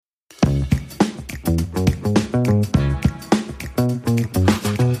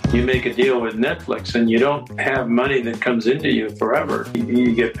make a deal with Netflix, and you don't have money that comes into you forever.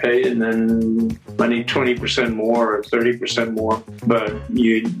 You get paid and then money 20% more or 30% more, but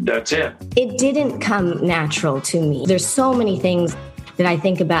that's it. It didn't come natural to me. There's so many things that I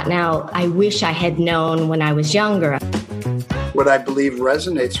think about now I wish I had known when I was younger. What I believe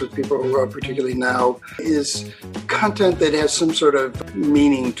resonates with people who are particularly now is content that has some sort of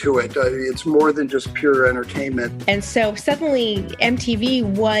meaning to it. It's more than just pure entertainment. And so suddenly MTV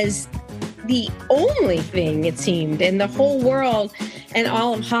was the only thing, it seemed, in the whole world, and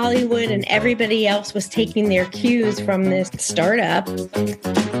all of Hollywood and everybody else was taking their cues from this startup.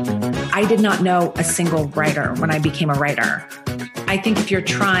 I did not know a single writer when I became a writer. I think if you're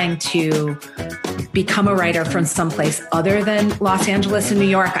trying to become a writer from someplace other than Los Angeles and New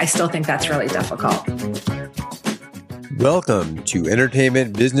York, I still think that's really difficult. Welcome to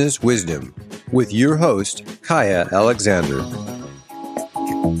Entertainment Business Wisdom with your host, Kaya Alexander.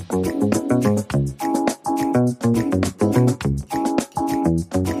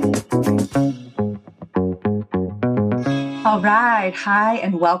 All right. Hi,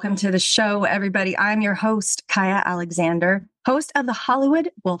 and welcome to the show, everybody. I'm your host, Kaya Alexander, host of the Hollywood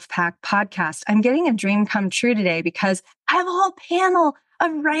Wolfpack podcast. I'm getting a dream come true today because I have a whole panel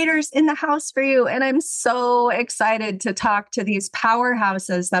of writers in the house for you. And I'm so excited to talk to these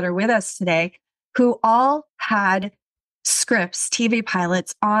powerhouses that are with us today who all had scripts, TV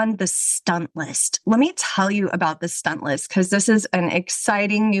pilots on the Stunt list. Let me tell you about the Stunt list, because this is an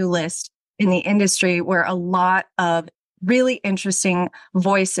exciting new list in the industry where a lot of really interesting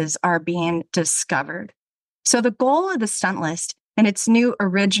voices are being discovered. So the goal of the Stunt list and its new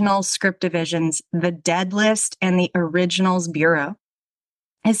original script divisions, the Dead List and the Originals Bureau,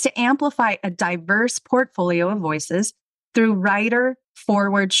 is to amplify a diverse portfolio of voices through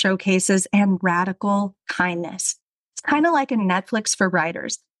writer-forward showcases and radical kindness. It's kind of like a Netflix for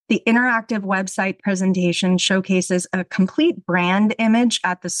writers. The interactive website presentation showcases a complete brand image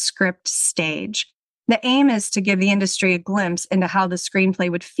at the script stage. The aim is to give the industry a glimpse into how the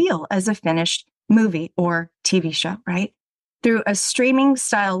screenplay would feel as a finished movie or TV show, right? Through a streaming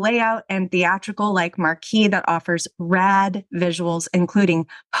style layout and theatrical like marquee that offers rad visuals, including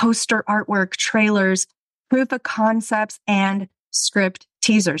poster artwork, trailers, proof of concepts, and script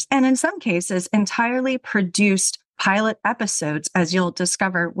teasers. And in some cases, entirely produced pilot episodes, as you'll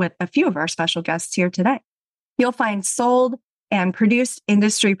discover with a few of our special guests here today. You'll find sold and produced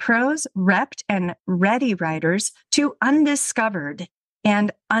industry pros, repped and ready writers to undiscovered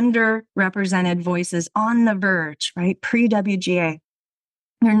and underrepresented voices on the verge, right? Pre-WGA.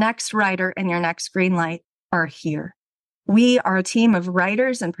 Your next writer and your next greenlight are here. We are a team of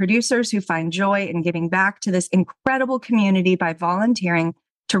writers and producers who find joy in giving back to this incredible community by volunteering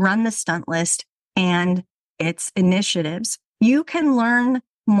to run the Stunt list and its initiatives. You can learn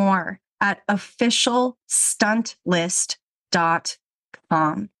more at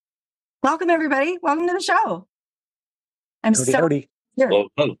officialstuntlist.com. Welcome, everybody. Welcome to the show. I'm howdy. Here.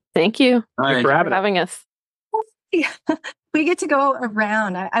 Thank you. Hi. for having us. We get to go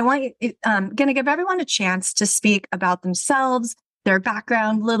around. I want you, going to give everyone a chance to speak about themselves, their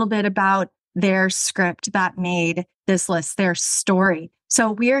background, a little bit about their script that made this list, their story. So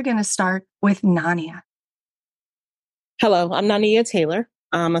we are going to start with Nania. Hello, I'm Nania Taylor.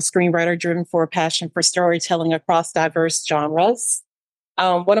 I'm a screenwriter driven for a passion for storytelling across diverse genres.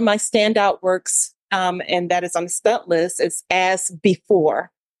 One of my standout works, and that is on the Stunt list, is As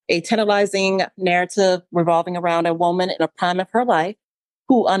Before, a tantalizing narrative revolving around a woman in the prime of her life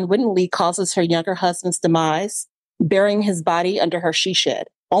who unwittingly causes her younger husband's demise, burying his body under her she shed,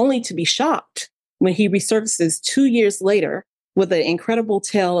 only to be shocked when he resurfaces 2 years later with an incredible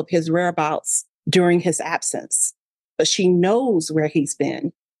tale of his whereabouts during his absence. But she knows where he's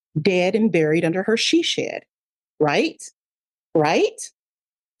been, dead and buried under her she shed. Right? Right?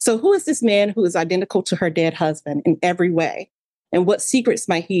 So who is this man who is identical to her dead husband in every way? And what secrets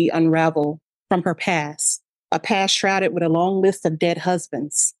might he unravel from her past? A past shrouded with a long list of dead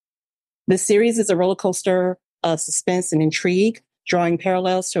husbands. This series is a roller coaster of suspense and intrigue, drawing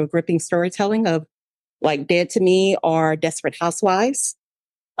parallels to a gripping storytelling of like Dead to Me or Desperate Housewives.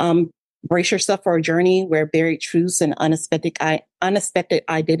 Brace yourself for a journey where buried truths and unexpected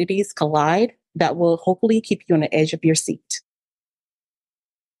identities collide that will hopefully keep you on the edge of your seat.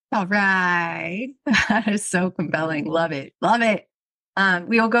 All right. That is so compelling. Love it. Love it.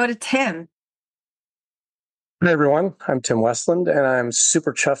 We will go to Tim. Hi, everyone. I'm Tim Westland, and I'm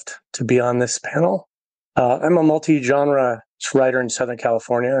super chuffed to be on this panel. I'm a multi-genre writer in Southern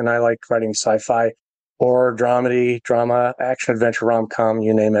California, and I like writing sci-fi, horror, dramedy, drama, action, adventure, rom-com,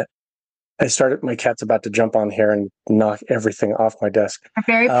 you name it. My cat's about to jump on here and knock everything off my desk.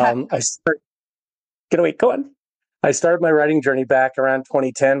 Very Get away, go on. I started my writing journey back around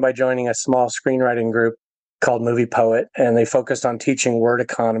 2010 by joining a small screenwriting group called Movie Poet, and they focused on teaching word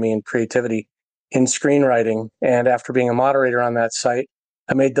economy and creativity in screenwriting. And after being a moderator on that site,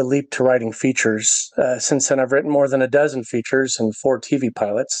 I made the leap to writing features. Since then, I've written more than a dozen features and 4 TV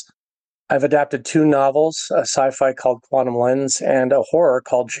pilots. I've adapted 2 novels, a sci-fi called Quantum Lens and a horror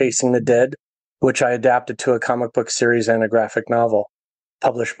called Chasing the Dead, which I adapted to a comic book series and a graphic novel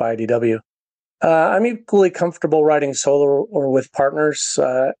published by IDW. I'm equally comfortable writing solo or with partners.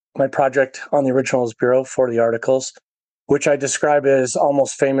 My project on the Originals Bureau for the articles, which I describe as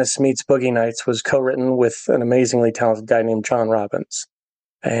Almost Famous meets Boogie Nights, was co-written with an amazingly talented guy named John Robbins.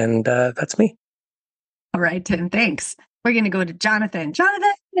 And that's me. All right, Tim, thanks. We're going to go to Jonathan.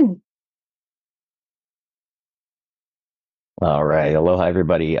 Jonathan! All right. Aloha,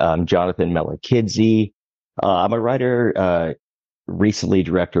 everybody. I'm Jonathan Melakidze. I'm a writer, recently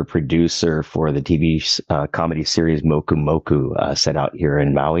director, producer for the TV comedy series Moku Moku, set out here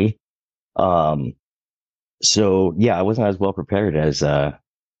in Maui. So yeah, I wasn't as well prepared as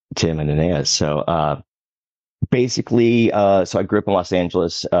Tim and Anea. So basically, so I grew up in Los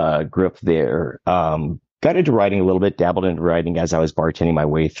Angeles, grew up there, got into writing a little bit, dabbled into writing as I was bartending my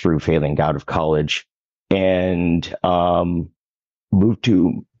way through failing out of college, and moved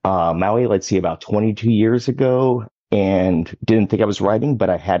to Maui, let's see, about 22 years ago, and didn't think I was writing, but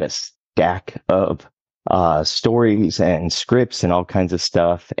I had a stack of stories and scripts and all kinds of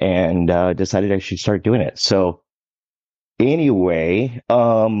stuff, and decided I should start doing it. So anyway,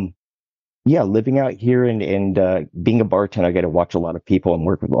 yeah, living out here and being a bartender, I got to watch a lot of people and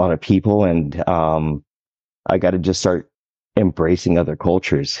work with a lot of people, and I got to just start embracing other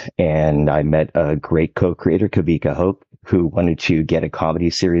cultures. And I met a great co-creator, Kavika Hope, who wanted to get a comedy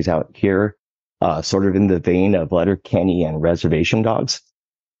series out here, sort of in the vein of Letterkenny and Reservation Dogs.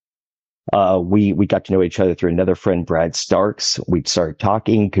 We got to know each other through another friend, Brad Starks. We started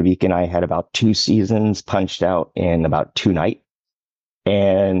talking. Kavika and I had about 2 seasons punched out in about 2 nights.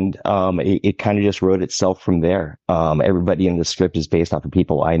 And it kind of just wrote itself from there. Everybody in the script is based off of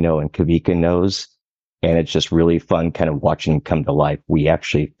people I know and Kavika knows. And it's just really fun kind of watching them come to life. We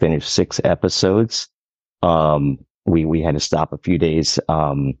actually finished 6 episodes. We had to stop a few days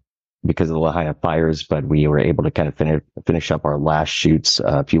because of the Lahaina fires, but we were able to kind of finish up our last shoots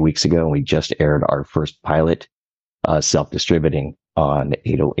a few weeks ago. And we just aired our first pilot, self-distributing on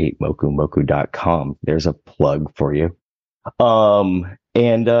 808mokumoku.com. There's a plug for you.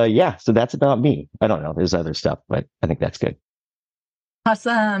 Yeah, so that's about me. I don't know. There's other stuff, but I think that's good.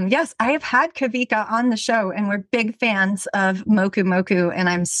 Awesome. Yes, I have had Kavika on the show, and we're big fans of Moku Moku, and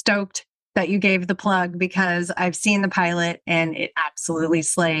I'm stoked that you gave the plug because I've seen the pilot and it absolutely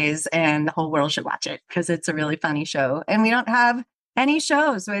slays, and the whole world should watch it because it's a really funny show. And we don't have any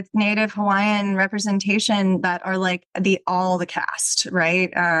shows with Native Hawaiian representation that are like all the cast,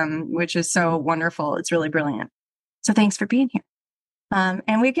 right? Which is so wonderful. It's really brilliant. So thanks for being here.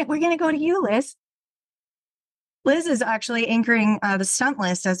 And we're going to go to you, Liz. Liz is actually anchoring the Stunt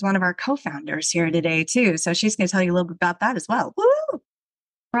List as one of our co-founders here today, too. So she's going to tell you a little bit about that as well. Woo!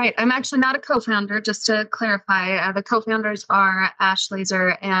 Right. I'm actually not a co-founder, just to clarify. The co-founders are Ash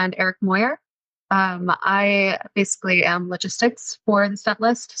Laser and Eric Moyer. I basically am logistics for the Stunt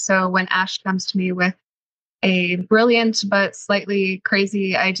List. So when Ash comes to me with a brilliant but slightly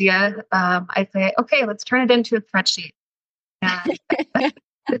crazy idea, I say, okay, let's turn it into a spreadsheet and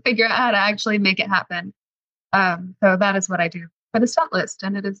to figure out how to actually make it happen. So that is what I do for the Stunt List.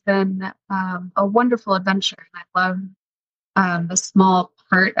 And it has been a wonderful adventure. And I love the small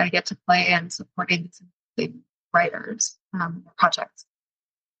part I get to play in supporting these writers' projects.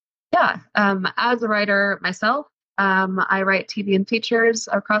 Yeah, as a writer myself, I write TV and features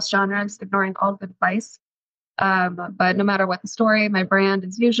across genres, ignoring all good advice. But no matter what the story, my brand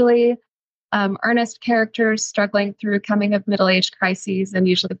is usually earnest characters struggling through coming of middle-age crises and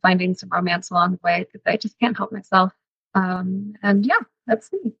usually finding some romance along the way because I just can't help myself. And yeah,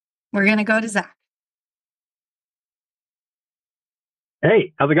 that's me. We're going to go to Zach.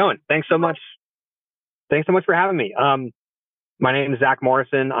 Hey, how's it going? Thanks so much for having me. My name is Zach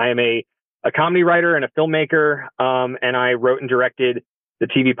Morrison. I am a comedy writer and a filmmaker, and I wrote and directed the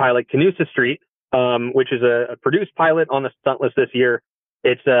TV pilot Canusa Street, which is a produced pilot on the Stunt List this year.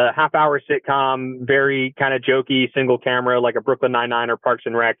 It's a half-hour sitcom, very kind of jokey, single camera, like a Brooklyn Nine-Nine or Parks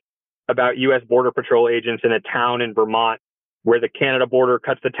and Rec, about U.S. Border Patrol agents in a town in Vermont where the Canada border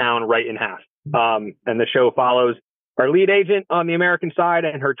cuts the town right in half. And the show follows our lead agent on the American side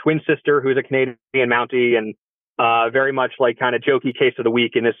and her twin sister, who's a Canadian Mountie. And very much like kind of jokey case of the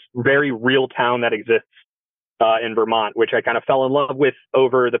week in this very real town that exists in Vermont, which I kind of fell in love with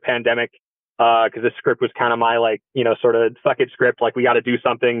over the pandemic because this script was kind of my sort of fuck it script. Like we got to do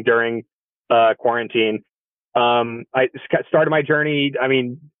something during quarantine. I started my journey,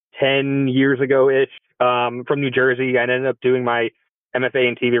 10 years ago-ish from New Jersey. I ended up doing my MFA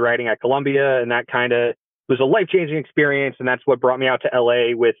in TV writing at Columbia, and that kind of was a life-changing experience. And that's what brought me out to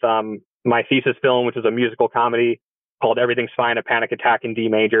LA with my thesis film, which is a musical comedy called Everything's Fine, A Panic Attack in D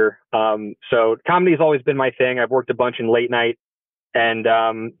Major. So comedy has always been my thing. I've worked a bunch in late night, and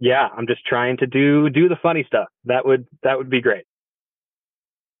I'm just trying to do the funny stuff. That would be great.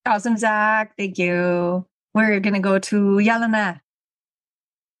 Awesome, Zach. Thank you. We're going to go to Yelena.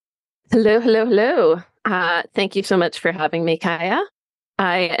 Hello. Thank you so much for having me, Kaya.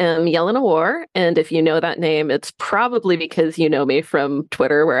 I am Yelena War, and if you know that name, it's probably because you know me from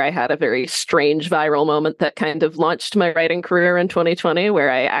Twitter, where I had a very strange viral moment that kind of launched my writing career in 2020, where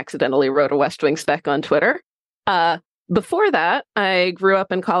I accidentally wrote a West Wing spec on Twitter. Before that, I grew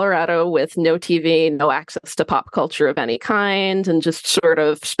up in Colorado with no TV, no access to pop culture of any kind, and just sort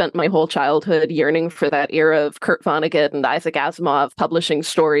of spent my whole childhood yearning for that era of Kurt Vonnegut and Isaac Asimov publishing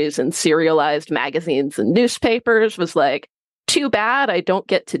stories in serialized magazines and newspapers. Was like, too bad I don't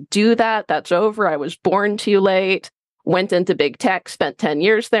get to do that. That's over. I was born too late. Went into big tech, spent 10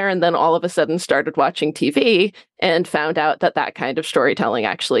 years there, and then all of a sudden started watching TV and found out that kind of storytelling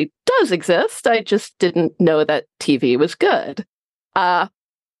actually does exist. I just didn't know that TV was good.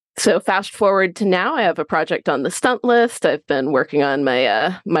 So fast forward to now, I have a project on the Stunt list. I've been working on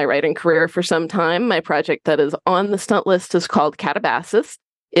my writing career for some time. My project that is on the Stunt list is called Catabasis.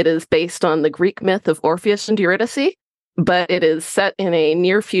 It is based on the Greek myth of Orpheus and Eurydice, but it is set in a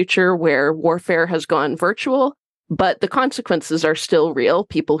near future where warfare has gone virtual, but the consequences are still real.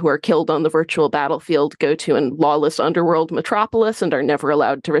 People who are killed on the virtual battlefield go to a lawless underworld metropolis and are never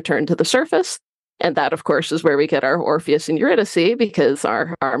allowed to return to the surface. And that, of course, is where we get our Orpheus and Eurydice, because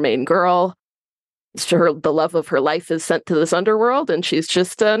our main girl, the love of her life, is sent to this underworld, and she's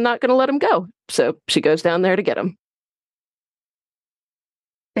just not going to let him go. So she goes down there to get him.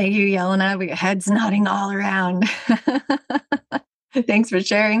 Thank you, Yelena. We got heads nodding all around. Thanks for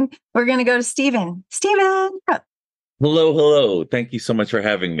sharing. We're going to go to Stephen. Stephen! Hello. Thank you so much for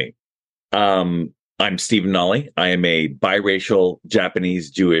having me. I'm Stephen Nolly. I am a biracial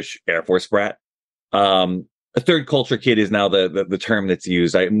Japanese Jewish Air Force brat. A third culture kid is now the term that's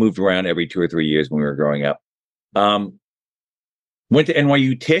used. I moved around every 2 or 3 years when we were growing up. Went to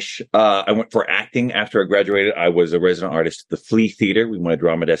NYU Tisch. I went for acting after I graduated. I was a resident artist at the Flea Theater. We won a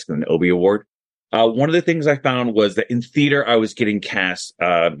drama desk and an Obie Award. One of the things I found was that in theater, I was getting cast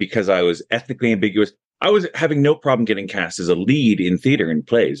because I was ethnically ambiguous. I was having no problem getting cast as a lead in theater and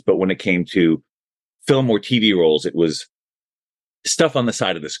plays. But when it came to film or TV roles, it was stuff on the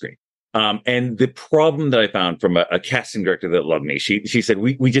side of the screen. And the problem that I found from a casting director that loved me, she said,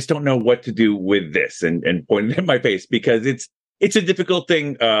 we just don't know what to do with this, and pointed at my face, because it's a difficult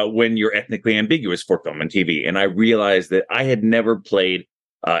thing when you're ethnically ambiguous for film and TV. And I realized that I had never played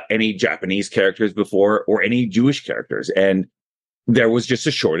any Japanese characters before or any Jewish characters. And there was just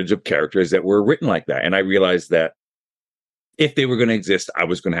a shortage of characters that were written like that. And I realized that if they were going to exist, I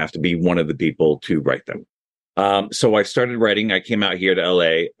was going to have to be one of the people to write them. So I started writing. I came out here to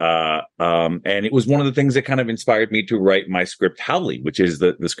LA. And it was one of the things that kind of inspired me to write my script, Howley, which is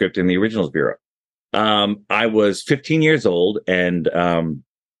the script in the Originals Bureau. I was 15 years old, and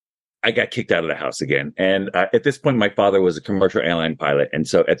I got kicked out of the house again. And at this point, my father was a commercial airline pilot. And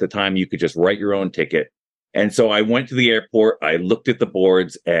so at the time, you could just write your own ticket. And so I went to the airport, I looked at the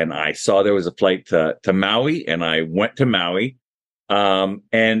boards, and I saw there was a flight to Maui, and I went to Maui.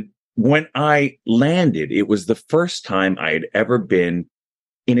 And when I landed, it was the first time I had ever been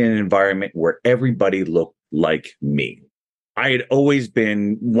in an environment where everybody looked like me. I had always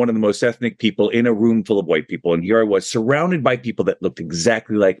been one of the most ethnic people in a room full of white people. And here I was surrounded by people that looked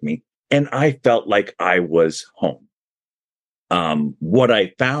exactly like me. And I felt like I was home. What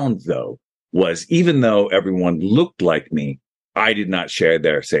I found, though, was even though everyone looked like me, I did not share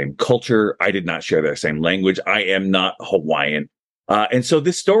their same culture. I did not share their same language. I am not Hawaiian. And so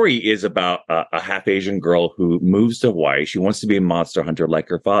this story is about a half Asian girl who moves to Hawaii. She wants to be a monster hunter like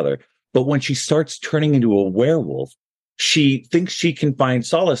her father. But when she starts turning into a werewolf, she thinks she can find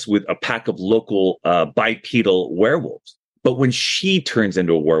solace with a pack of local bipedal werewolves. But when she turns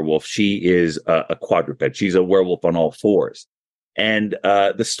into a werewolf, she is a quadruped. She's a werewolf on all fours. And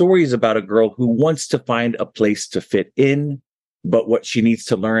the story is about a girl who wants to find a place to fit in. But what she needs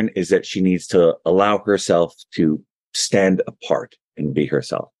to learn is that she needs to allow herself to stand apart and be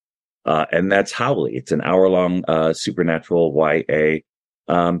herself. And that's Howley. It's an hour-long supernatural YA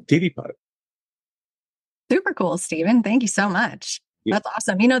TV pod. Super cool, Stephen. Thank you so much. Yeah. That's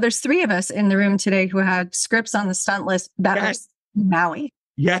awesome. There's 3 of us in the room today who had scripts on the stunt list that are Maui.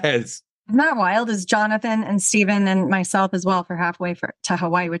 Yes. Isn't that wild? Is Jonathan and Stephen and myself as well for Halfway to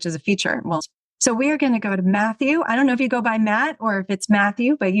Hawaii, which is a feature. Well, so we are going to go to Matthew. I don't know if you go by Matt or if it's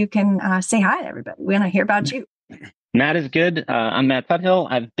Matthew, but you can say hi to everybody. We want to hear about you. Matt is good. I'm Matt Tuthill.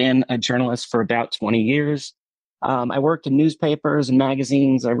 I've been a journalist for about 20 years. I worked in newspapers and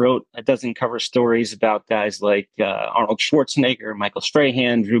magazines. I wrote a dozen cover stories about guys like Arnold Schwarzenegger, Michael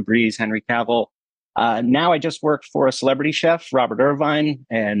Strahan, Drew Brees, Henry Cavill. Now I just work for a celebrity chef, Robert Irvine,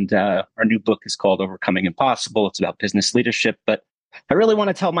 and our new book is called Overcoming Impossible. It's about business leadership, but I really want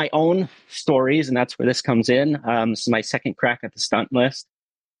to tell my own stories, and that's where this comes in. This is my second crack at the stunt list.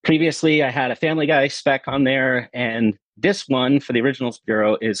 Previously, I had a Family Guy spec on there, and this one for the Originals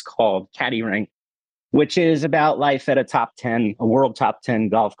Bureau is called Caddy Ring, which is about life at a world top 10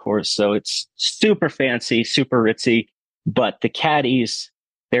 golf course. So it's super fancy, super ritzy, but the caddies,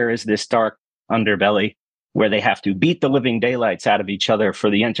 there is this dark underbelly where they have to beat the living daylights out of each other for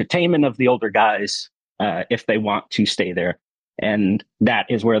the entertainment of the older guys if they want to stay there. And that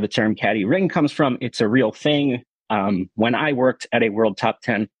is where the term caddy ring comes from. It's a real thing. When I worked at a world top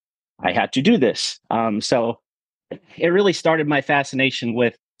 10, I had to do this. So it really started my fascination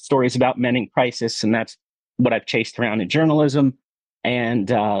with stories about men in crisis. And that's what I've chased around in journalism.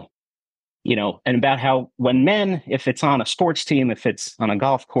 And, and about how when men, if it's on a sports team, if it's on a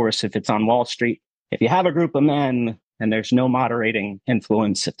golf course, if it's on Wall Street, if you have a group of men and there's no moderating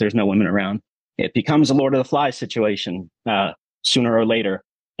influence, if there's no women around, it becomes a Lord of the Flies situation sooner or later.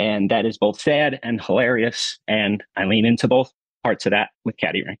 And that is both sad and hilarious. And I lean into both parts of that with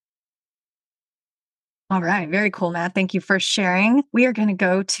Caddy Ring. All right. Very cool, Matt. Thank you for sharing. We are going to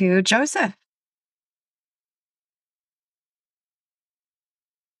go to Joseph.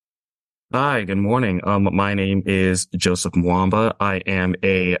 Hi, good morning. My name is Joseph Mwamba. I am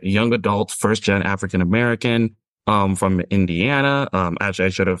a young adult, first-gen African-American from Indiana. Actually, I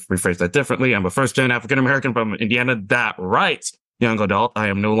should have rephrased that differently. I'm a first-gen African-American from Indiana. That right, young adult. I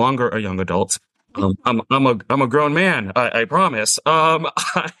am no longer a young adult. I'm a grown man. I promise. I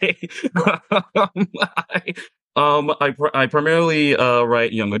primarily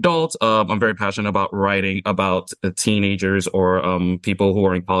write young adults. I'm very passionate about writing about teenagers or people who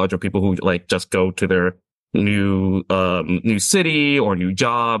are in college or people who like just go to their new city or new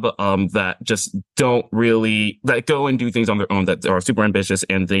job that just don't really that go and do things on their own that are super ambitious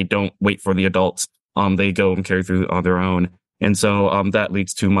and they don't wait for the adults. They go and carry through on their own. And so that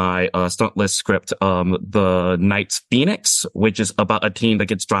leads to my stunt list script, The Knights Phoenix, which is about a team that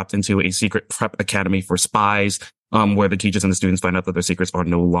gets dropped into a secret prep academy for spies, where the teachers and the students find out that their secrets are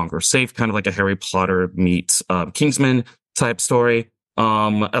no longer safe, kind of like a Harry Potter meets Kingsman type story.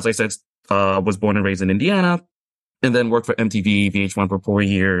 As I said, was born and raised in Indiana, and then worked for MTV, VH1 for 4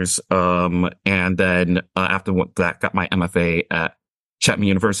 years. And then after that, got my MFA at Chapman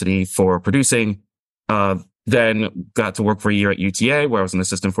University for producing. Then got to work for a year at UTA, where I was an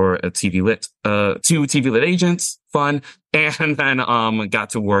assistant for a two TV lit agents, fun. And then,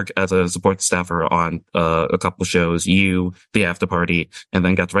 got to work as a support staffer on, a couple shows, The After Party, and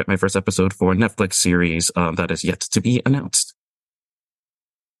then got to write my first episode for a Netflix series, that is yet to be announced.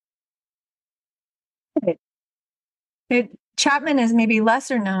 Chapman is maybe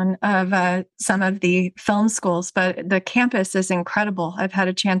lesser known of some of the film schools, but the campus is incredible. I've had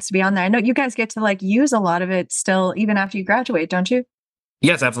a chance to be on there. I know you guys get to use a lot of it still, even after you graduate, don't you?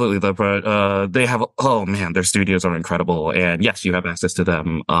 Yes, absolutely. They have, oh man, their studios are incredible. And yes, you have access to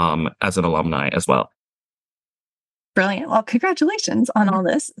them as an alumni as well. Brilliant. Well, congratulations on all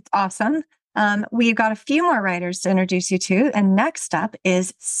this. It's awesome. We've got a few more writers to introduce you to. And next up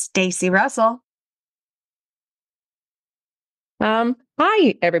is Stacey Russell.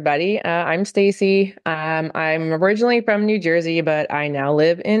 Hi, everybody. I'm Stacey. I'm originally from New Jersey, but I now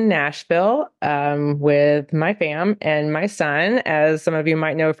live in Nashville with my fam and my son, as some of you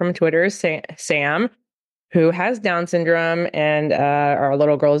might know from Twitter, Sam, who has Down syndrome, and our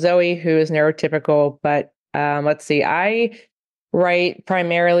little girl, Zoe, who is neurotypical. But let's see, I write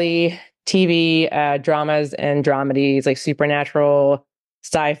primarily TV dramas and dramedies, like supernatural,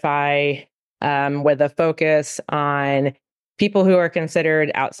 sci-fi, with a focus on people who are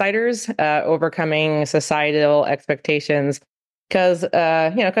considered outsiders, overcoming societal expectations because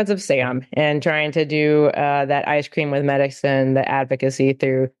of Sam and trying to do that ice cream with medicine, the advocacy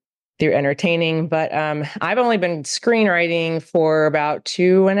through entertaining. But I've only been screenwriting for about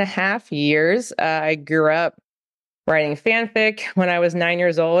 2.5 years. I grew up writing fanfic. When I was 9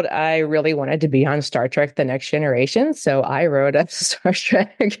 years old, I really wanted to be on Star Trek: The Next Generation. So I wrote a Star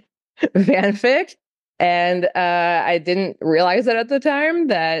Trek fanfic. And I didn't realize it at the time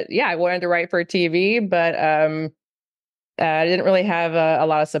that, I wanted to write for TV, but I didn't really have a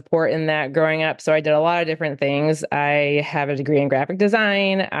lot of support in that growing up. So I did a lot of different things. I have a degree in graphic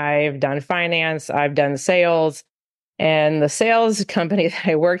design. I've done finance. I've done sales. And the sales company that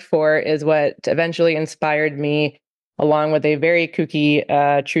I worked for is what eventually inspired me, along with a very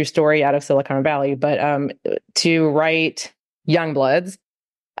kooky true story out of Silicon Valley, but to write Youngbloods.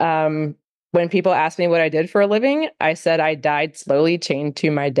 When people asked me what I did for a living, I said I died slowly chained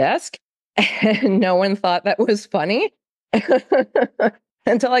to my desk. And no one thought that was funny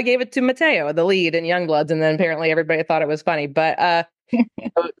until I gave it to Mateo, the lead in Youngbloods. And then apparently everybody thought it was funny. But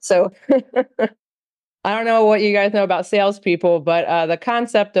so I don't know what you guys know about salespeople, but the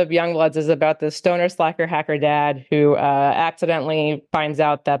concept of Youngbloods is about this stoner slacker hacker dad who accidentally finds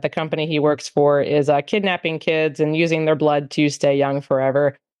out that the company he works for is kidnapping kids and using their blood to stay young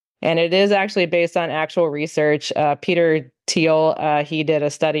forever. And it is actually based on actual research. Peter Thiel, he did a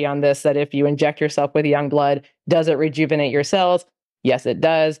study on this, that if you inject yourself with young blood, does it rejuvenate your cells? Yes, it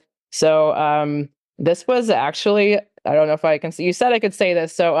does. So this was actually, I don't know if I can see, you said I could say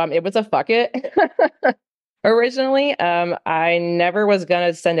this. So it was a fuck it. Originally, I never was going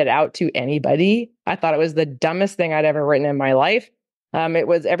to send it out to anybody. I thought it was the dumbest thing I'd ever written in my life. It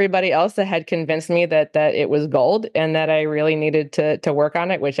was everybody else that had convinced me that it was gold and that I really needed to work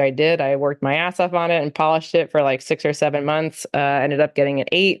on it, which I did. I worked my ass off on it and polished it for like 6 or 7 months. Ended up getting an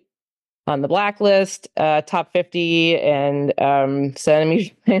 8 on the blacklist, top 50, and in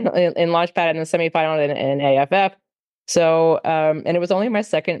Launchpad and the semifinal in AFF. So, and it was only my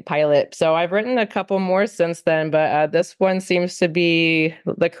second pilot. So I've written a couple more since then, but this one seems to be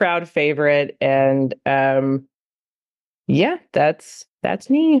the crowd favorite. And that's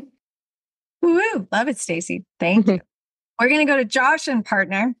me. Woo, love it, Stacy. Thank you. We're going to go to Josh and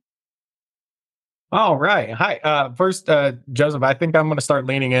partner. All right. Hi. First, Joseph, I think I'm going to start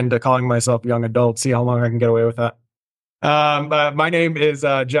leaning into calling myself young adult, see how long I can get away with that. My name is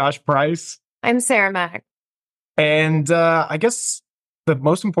Josh Price. I'm Sarah Mack. And I guess the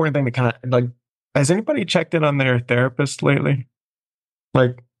most important thing to kind of like, has anybody checked in on their therapist lately?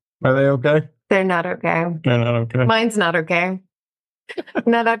 Like, are they okay? They're not okay. They're not okay. Mine's not okay.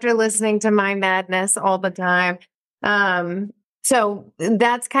 Not after listening to my madness all the time. So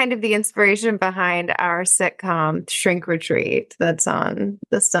that's kind of the inspiration behind our sitcom Shrink Retreat that's on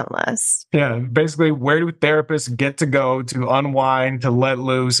the Stunt List. Yeah, basically, where do therapists get to go to unwind, to let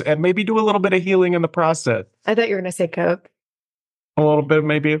loose, and maybe do a little bit of healing in the process? I thought you were going to say Coke. A little bit,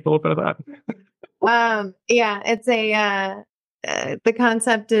 maybe a little bit of that. Yeah, it's the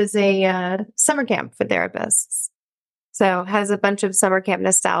concept is a summer camp for therapists. So has a bunch of summer camp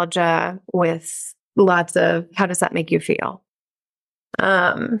nostalgia with lots of how does that make you feel?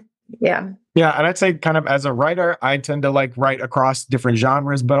 Yeah, and I'd say kind of as a writer, I tend to like write across different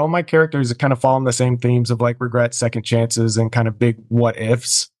genres, but all my characters kind of fall on the same themes of like regret, second chances, and kind of big what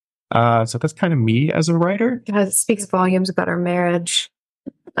ifs. So that's kind of me as a writer. God, it speaks volumes about our marriage.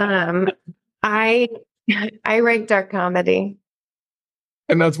 I write dark comedy.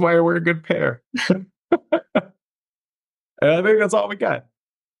 And that's why we're a good pair. And I think that's all we got.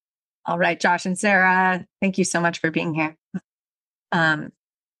 All right, Josh and Sarah, thank you so much for being here.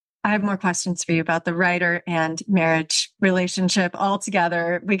 I have more questions for you about the writer and marriage relationship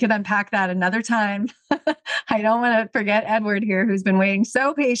altogether. We could unpack that another time. I don't want to forget Edward here, who's been waiting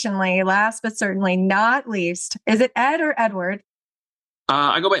so patiently. Last but certainly not least, is it Ed or Edward?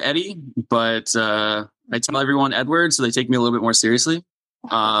 I go by Eddie, but I tell everyone Edward, so they take me a little bit more seriously,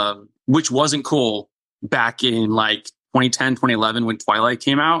 which wasn't cool back in like 2010, 2011 when Twilight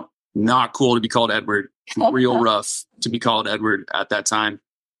came out. Not cool to be called Edward. Real rough to be called Edward at that time.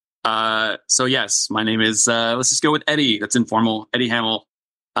 So yes, my name is, let's just go with Eddie. That's informal. Eddie Hamill,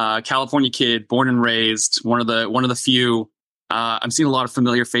 California kid, born and raised, one of the few. I'm seeing a lot of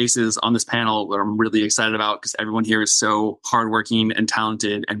familiar faces on this panel that I'm really excited about because everyone here is so hardworking and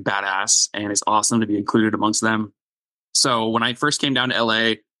talented and badass, and it's awesome to be included amongst them. So when I first came down to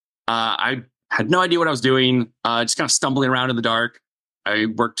LA, I had no idea what I was doing, just kind of stumbling around in the dark. I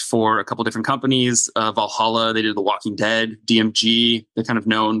worked for a couple different companies. Valhalla, they did The Walking Dead. DMG, they're kind of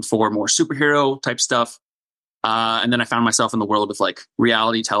known for more superhero type stuff. And then I found myself in the world of like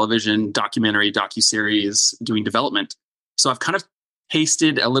reality television, documentary, docuseries, doing development. So I've kind of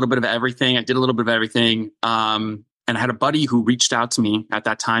tasted a little bit of everything. I did a little bit of everything. And I had a buddy who reached out to me at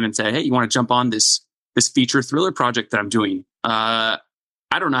that time and said, hey, you want to jump on this feature thriller project that I'm doing? I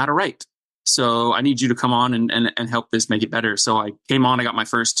don't know how to write. So I need you to come on and help this make it better. So I came on, I got my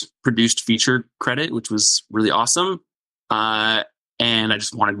first produced feature credit, which was really awesome. And I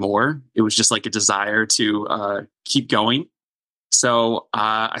just wanted more. It was just like a desire to keep going. So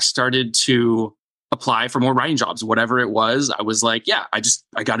I started to apply for more writing jobs, whatever it was. I was like, yeah,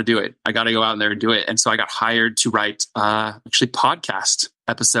 I got to do it. I got to go out there and do it. And so I got hired to write actually podcast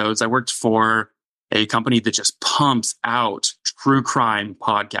episodes. I worked for a company that just pumps out true crime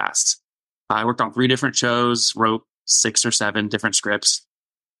podcasts. I worked on 3 different shows, wrote 6 or 7 different scripts,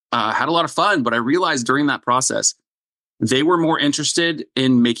 had a lot of fun. But I realized during that process, they were more interested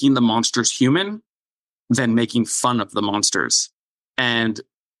in making the monsters human than making fun of the monsters. And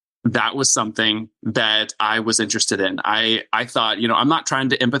that was something that I was interested in. I thought, I'm not trying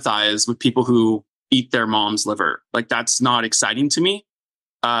to empathize with people who eat their mom's liver. Like, that's not exciting to me.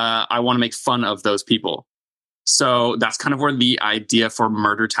 I want to make fun of those people. So that's kind of where the idea for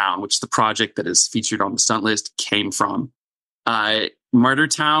Murder Town, which is the project that is featured on the Stunt List, came from. Murder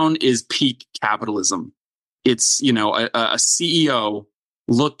Town is peak capitalism. It's, a CEO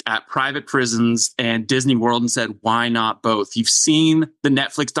looked at private prisons and Disney World and said, why not both? You've seen the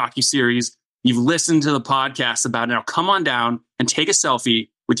Netflix docuseries. You've listened to the podcast about it. Now come on down and take a selfie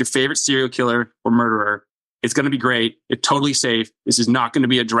with your favorite serial killer or murderer. It's going to be great. It's totally safe. This is not going to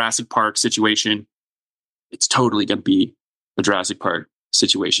be a Jurassic Park situation. It's totally going to be a Jurassic Park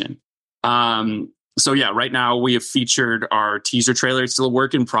situation. So yeah, right now we have featured our teaser trailer. It's still a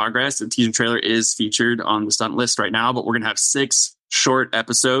work in progress. The teaser trailer is featured on the Stunt List right now, but we're going to have 6 short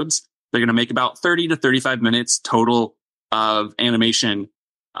episodes. They're going to make about 30 to 35 minutes total of animation.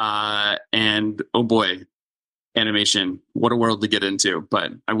 And oh boy, animation. What a world to get into,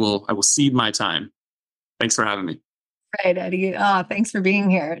 but I will cede my time. Thanks for having me. Right, Eddie. Oh, thanks for being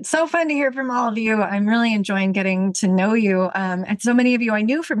here. It's so fun to hear from all of you. I'm really enjoying getting to know you. And so many of you I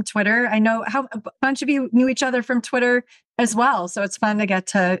knew from Twitter. I know how a bunch of you knew each other from Twitter as well. So it's fun to get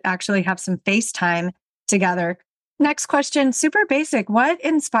to actually have some FaceTime together. Next question, super basic. What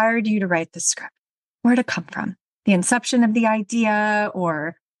inspired you to write this script? Where'd it come from? The inception of the idea,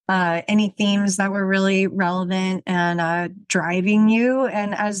 or any themes that were really relevant and driving you?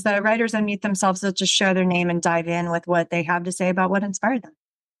 And as the writers unmute themselves, they'll just share their name and dive in with what they have to say about what inspired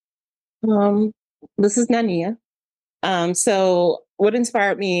them. This is Nania. So what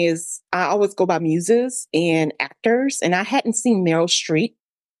inspired me is I always go by muses and actors, and I hadn't seen Meryl Streep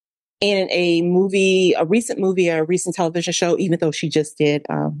in a recent television show, even though she just did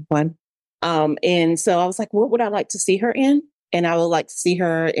one. And so I was like, what would I like to see her in? And I would like to see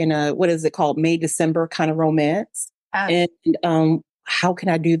her in a, what is it called? May, December kind of romance. And how can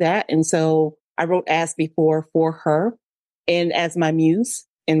I do that? And so I wrote As Before for her and as my muse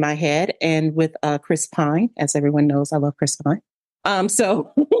in my head, and with Chris Pine. As everyone knows, I love Chris Pine.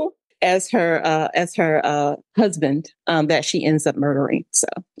 So as her husband that she ends up murdering. So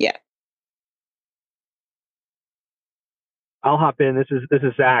yeah. I'll hop in. This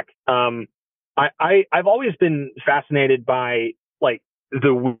is Zach. I've always been fascinated by like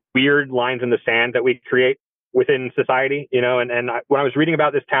the weird lines in the sand that we create within society, when I was reading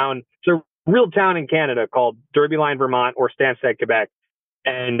about this town, it's a real town in Canada called Derbyline, Vermont, or Stansted, Quebec.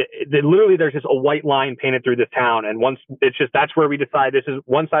 And literally there's just a white line painted through this town. And once that's where we decide this is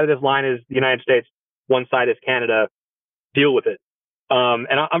one side of this line is the United States, one side is Canada, deal with it. And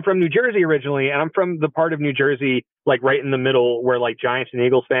I'm from New Jersey originally, and I'm from the part of New Jersey, like right in the middle where like Giants and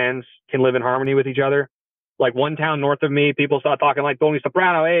Eagles fans can live in harmony with each other. Like one town north of me, people start talking like Tony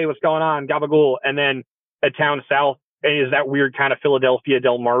Soprano, hey, what's going on? Gabagool. And then a town south is that weird kind of Philadelphia,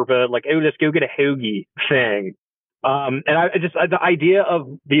 Delmarva, like, oh, let's go get a hoagie thing. And the idea of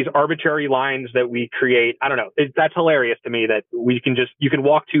these arbitrary lines that we create, I don't know, that's hilarious to me that you can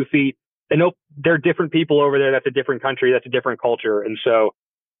walk 2 feet. And nope, there are different people over there. That's a different country. That's a different culture. And so,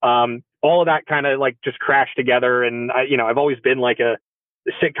 all of that kind of like just crashed together. And I've always been like a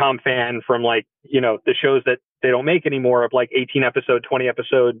sitcom fan from like, the shows that they don't make anymore of like 18 episode, 20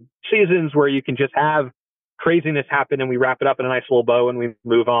 episode seasons where you can just have craziness happen and we wrap it up in a nice little bow and we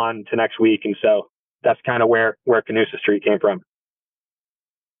move on to next week. And so that's kind of where Canusa Street came from.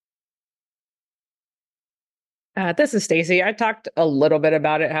 This is Stacy. I talked a little bit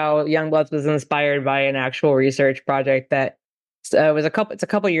about it, how Youngbloods was inspired by an actual research project that it's a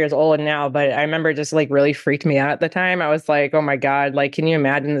couple years old now, but I remember just like really freaked me out at the time. I was like, oh my God, like, can you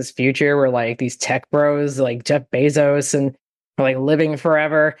imagine this future where like these tech bros like Jeff Bezos and are like living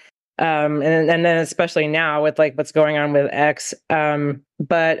forever? And then especially now with like what's going on with X. And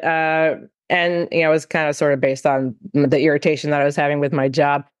it was kind of sort of based on the irritation that I was having with my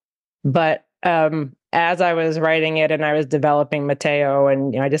job. But as I was writing it and I was developing Mateo,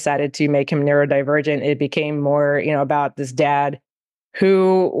 and I decided to make him neurodivergent, it became more, about this dad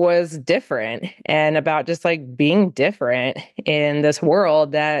who was different and about just like being different in this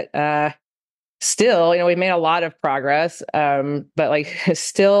world that still, we made a lot of progress, but like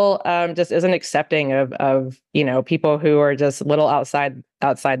still just isn't accepting of people who are just a little outside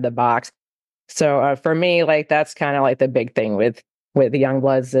the box. So for me, like that's kind of like the big thing with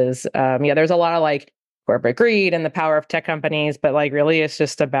Youngbloods is there's a lot of like corporate greed and the power of tech companies, but like really it's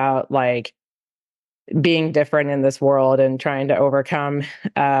just about like being different in this world and trying to overcome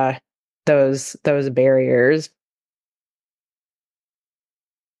those barriers.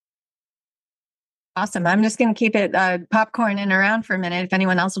 Awesome. I'm just going to keep it popcorn in around for a minute if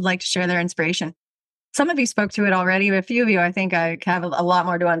anyone else would like to share their inspiration. Some of you spoke to it already, but a few of you, I think I have a lot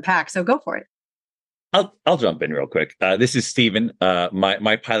more to unpack. So go for it. I'll jump in real quick. This is Steven.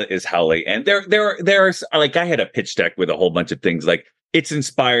 My pilot is Howley, and there's like I had a pitch deck with a whole bunch of things. Like it's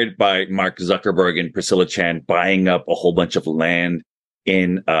inspired by Mark Zuckerberg and Priscilla Chan buying up a whole bunch of land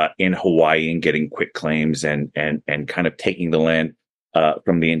in Hawaii and getting quit claims and kind of taking the land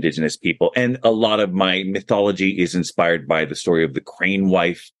from the indigenous people. And a lot of my mythology is inspired by the story of the Crane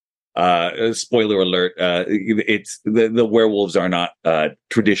wife. Spoiler alert, it's the werewolves are not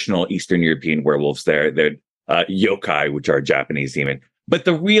traditional Eastern European werewolves. They're yokai, which are Japanese demon. But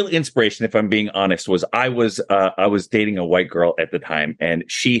the real inspiration, if I'm being honest, was I was dating a white girl at the time, and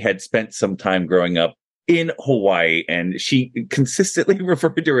she had spent some time growing up in Hawaii, and she consistently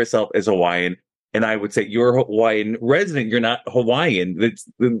referred to herself as Hawaiian. And I would say, "You're a Hawaiian resident. You're not Hawaiian.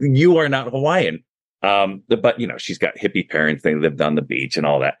 You are not Hawaiian." But she's got hippie parents. They lived on the beach and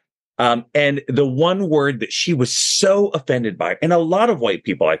all that. And the one word that she was so offended by, and a lot of white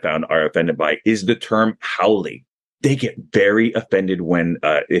people I found are offended by, is the term howley. They get very offended when,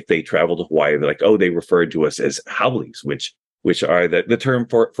 if they travel to Hawaii, they're like, oh, they referred to us as howleys, which are the term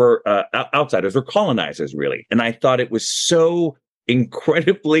for outsiders or colonizers, really. And I thought it was so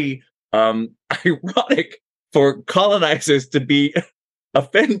incredibly ironic for colonizers to be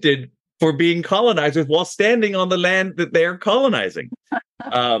offended for being colonizers while standing on the land that they're colonizing.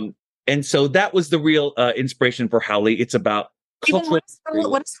 And so that was the real inspiration for Howley. It's about cultural.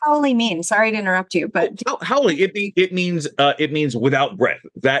 What does howley mean? Sorry to interrupt you, but howley it means without breath.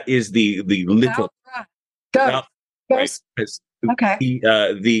 That is the literal. Right. Okay.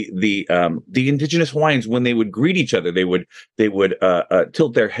 The indigenous Hawaiians, when they would greet each other, they would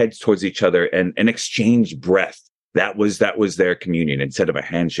tilt their heads towards each other and exchange breath. That was their communion instead of a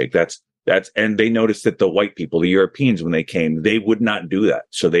handshake. And they noticed that the white people, the Europeans, when they came, they would not do that.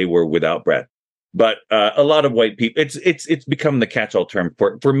 So they were without breath. But a lot of white people, it's become the catch-all term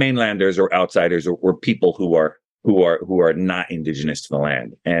for mainlanders or outsiders or people who are not indigenous to the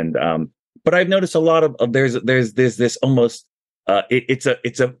land. And but I've noticed a lot of there's this almost it's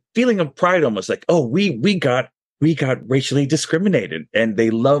a feeling of pride, almost like, oh, we got racially discriminated, and they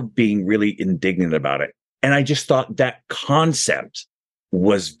love being really indignant about it. And I just thought that concept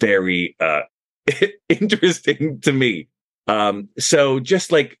was very interesting to me. So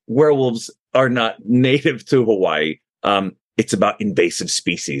just like werewolves are not native to Hawaii, it's about invasive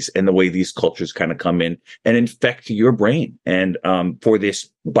species and the way these cultures kind of come in and infect your brain. And for this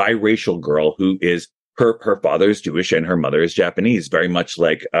biracial girl who is her father is Jewish and her mother is Japanese, very much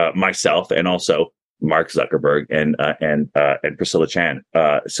like myself and also Mark Zuckerberg and Priscilla Chan.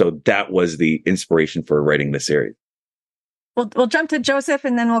 So that was the inspiration for writing the series. We'll jump to Joseph,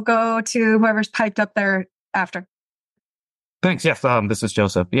 and then we'll go to whoever's piped up there after. Thanks. Yes. This is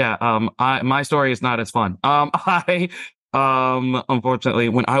Joseph. Yeah. My story is not as fun. Unfortunately,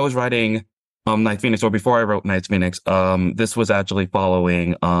 when I was writing, Night Phoenix, or before I wrote Night Phoenix, this was actually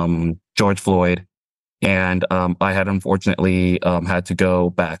following, George Floyd. And, I had unfortunately, had to go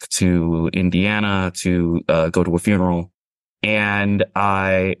back to Indiana to, go to a funeral, and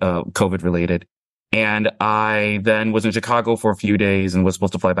COVID related. And I then was in Chicago for a few days and was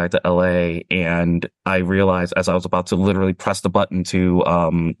supposed to fly back to LA. And I realized as I was about to literally press the button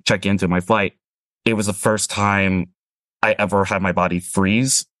to check into my flight, it was the first time I ever had my body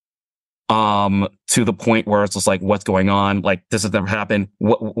freeze. To the point where it's just like, what's going on? Like, this has never happened.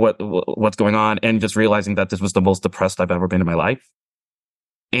 What's going on? And just realizing that this was the most depressed I've ever been in my life.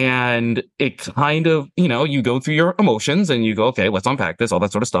 And it kind of, you go through your emotions and you go, okay, let's unpack this, all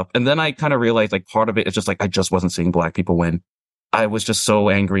that sort of stuff. And then I kind of realized like part of it is just like, I just wasn't seeing Black people win. I was just so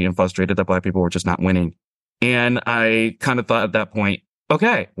angry and frustrated that Black people were just not winning. And I kind of thought at that point,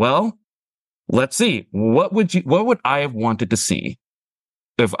 okay, well, let's see. What would I have wanted to see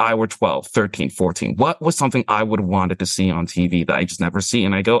if I were 12, 13, 14, what was something I would have wanted to see on TV that I just never see?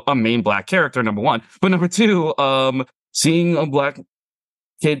 And I go, a main black character, number one. But number two, seeing a black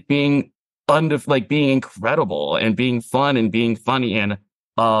kid being being incredible and being fun and being funny and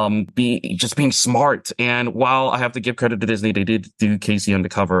being smart. And while I have to give credit to Disney, they did do Casey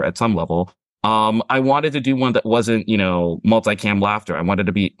Undercover at some level. I wanted to do one that wasn't, multicam laughter. I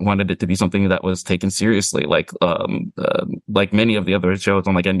wanted it to be something that was taken seriously, like many of the other shows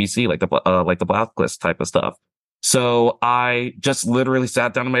on like NBC, like the Blacklist type of stuff. So I just literally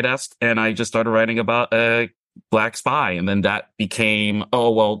sat down at my desk and I just started writing about a black spy. And then that became,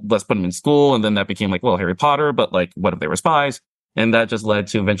 oh, well, let's put them in school. And then that became like, well, Harry Potter, but like, what if they were spies? And that just led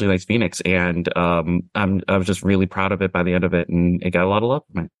to eventually like Phoenix. And I was just really proud of it by the end of it. And it got a lot of love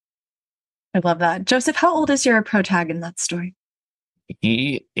from it. I love that. Joseph, how old is your protagonist in that story?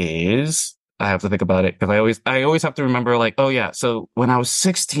 He is, I have to think about it because I always have to remember like, oh yeah. So when I was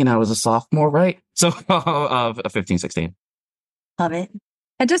 16, I was a sophomore, right? So 15, 16. Love it.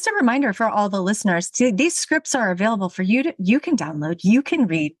 And just a reminder for all the listeners, these scripts are available for you. You can download, you can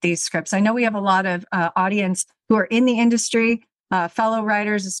read these scripts. I know we have a lot of audience who are in the industry, fellow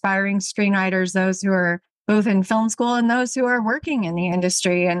writers, aspiring screenwriters, those who are both in film school and those who are working in the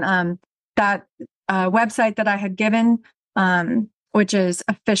industry. And that website that I had given, which is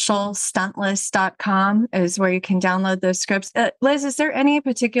officialstuntlist.com, is where you can download those scripts. Liz, is there any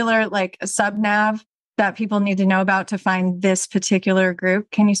particular like sub-nav that people need to know about to find this particular group?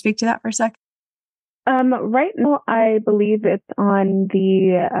 Can you speak to that for a sec? Right now, I believe it's on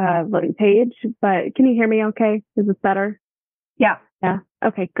the loading page, but can you hear me okay? Is this better? Yeah. Yeah.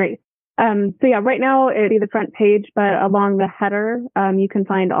 Okay, great. So yeah, right now it'd be the front page, but along the header, you can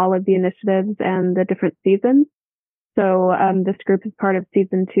find all of the initiatives and the different seasons. So this group is part of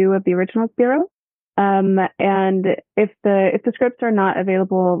season 2 of the Originals Bureau. And if the scripts are not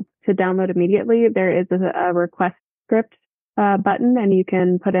available to download immediately, there is a request script button, and you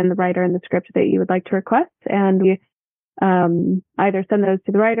can put in the writer and the script that you would like to request, and we either send those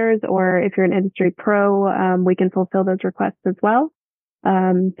to the writers, or if you're an industry pro, we can fulfill those requests as well.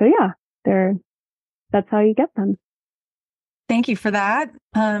 So yeah, that's how you get them. Thank you for that.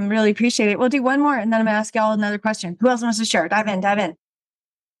 Really appreciate it. We'll do one more, and then I'm going to ask y'all another question. Who else wants to share? Dive in.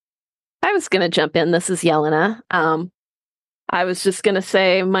 I was going to jump in. This is Yelena. I was just going to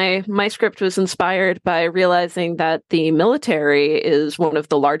say my script was inspired by realizing that the military is one of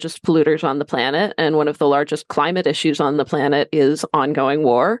the largest polluters on the planet, and one of the largest climate issues on the planet is ongoing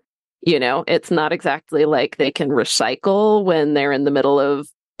war. It's not exactly like they can recycle when they're in the middle of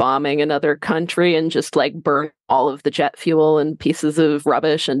bombing another country and just like burn all of the jet fuel and pieces of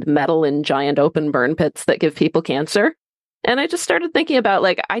rubbish and metal in giant open burn pits that give people cancer. And I just started thinking about,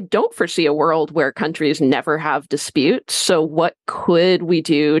 like, I don't foresee a world where countries never have disputes. So what could we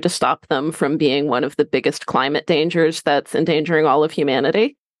do to stop them from being one of the biggest climate dangers that's endangering all of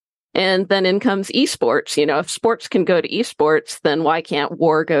humanity? And then in comes esports. If sports can go to esports, then why can't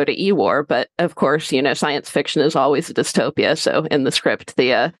war go to e-war? But of course, science fiction is always a dystopia. So in the script,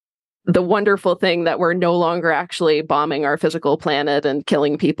 the wonderful thing that we're no longer actually bombing our physical planet and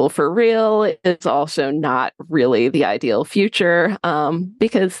killing people for real is also not really the ideal future,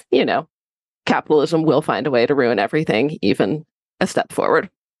 because, capitalism will find a way to ruin everything, even a step forward.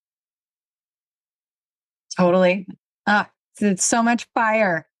 Totally. It's so much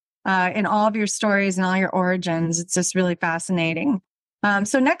fire in all of your stories and all your origins. It's just really fascinating.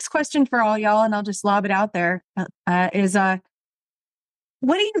 So next question for all y'all, and I'll just lob it out there, is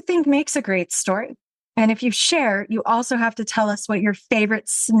what do you think makes a great story? And if you share, you also have to tell us what your favorite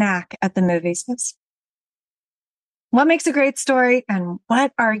snack at the movies is. What makes a great story, and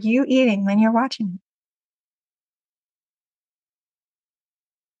what are you eating when you're watching it?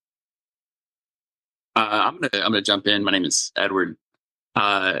 I'm gonna jump in. My name is Edward.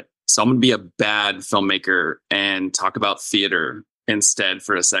 So I'm gonna be a bad filmmaker and talk about theater instead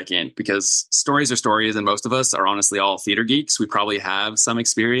for a second, because stories are stories, and most of us are honestly all theater geeks. We probably have some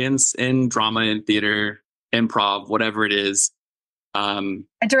experience in drama and theater, improv, whatever it is. I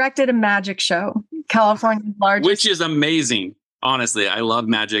directed a magic show, California's largest, which is amazing. Honestly, I love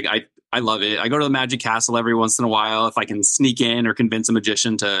magic. I love it. I go to the Magic Castle every once in a while if I can sneak in or convince a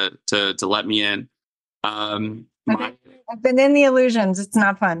magician to let me in. I've been in the illusions. It's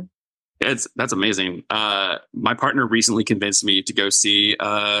not fun. That's amazing. My partner recently convinced me to go see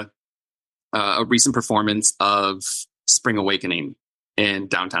a recent performance of Spring Awakening in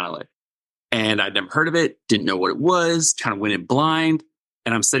downtown LA. And I'd never heard of it, didn't know what it was, kind of went in blind.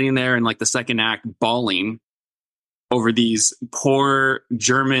 And I'm sitting there in like the second act bawling over these poor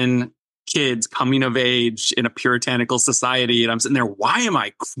German kids coming of age in a puritanical society. And I'm sitting there, why am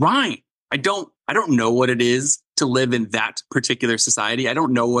I crying? I don't know what it is to live in that particular society. I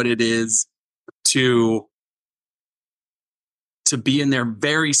don't know what it is to be in their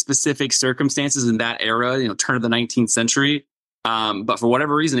very specific circumstances in that era, turn of the 19th century. But for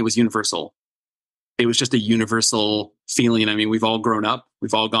whatever reason, it was universal. It was just a universal feeling. I mean, we've all grown up.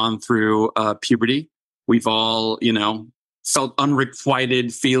 We've all gone through puberty. We've all, felt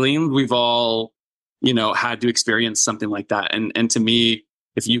unrequited feeling. We've all, had to experience something like that. And to me,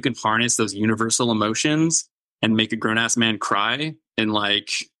 if you can harness those universal emotions and make a grown-ass man cry and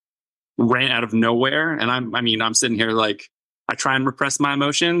ran out of nowhere. And I'm sitting here I try and repress my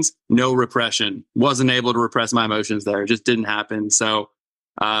emotions. No repression. Wasn't able to repress my emotions there. It just didn't happen. So,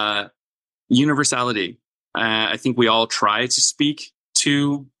 universality. I think we all try to speak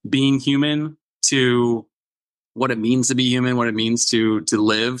to being human, to what it means to be human, what it means to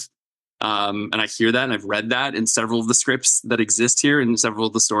live. And I hear that, and I've read that in several of the scripts that exist here and several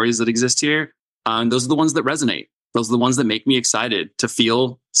of the stories that exist here. And those are the ones that resonate. Those are the ones that make me excited to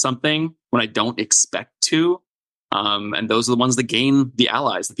feel something when I don't expect to. And those are the ones that gain the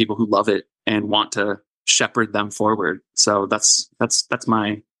allies, the people who love it and want to shepherd them forward. So that's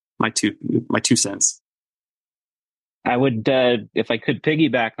my two cents. I would, if I could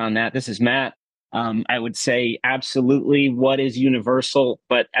piggyback on that, this is Matt. I would say absolutely what is universal.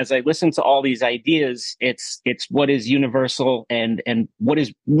 But as I listen to all these ideas, it's what is universal and what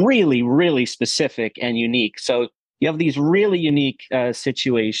is really, really specific and unique. So you have these really unique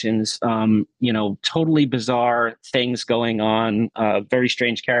situations, totally bizarre things going on, very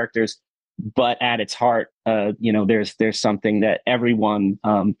strange characters. But at its heart, there's something that everyone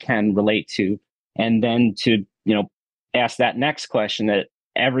can relate to. And then to, ask that next question that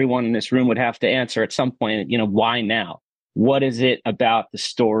everyone in this room would have to answer at some point, why now? What is it about the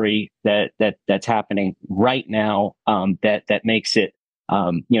story that's happening right now that makes it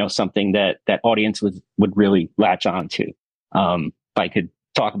something that audience would really latch on to? If I could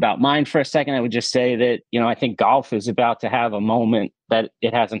talk about mine for a second, I would just say that, I think golf is about to have a moment that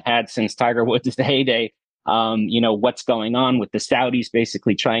it hasn't had since Tiger Woods' heyday. What's going on with the Saudis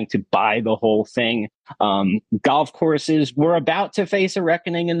basically trying to buy the whole thing. Golf courses were about to face a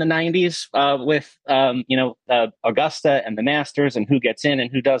reckoning in the 90s with Augusta and the Masters and who gets in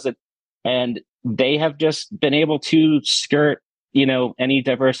and who doesn't. And they have just been able to skirt, any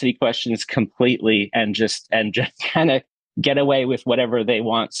diversity questions completely and just kind of get away with whatever they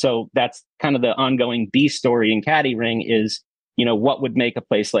want. So that's kind of the ongoing B story in Caddy Ring is, what would make a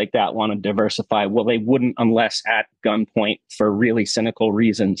place like that want to diversify? Well, they wouldn't unless at gunpoint for really cynical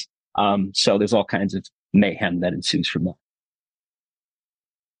reasons. So there's all kinds of mayhem that ensues from that.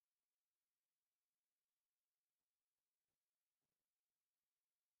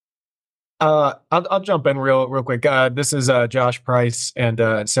 I'll jump in real quick. This is Josh Price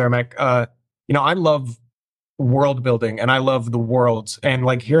and Sarah Mack. I love world building and I love the worlds,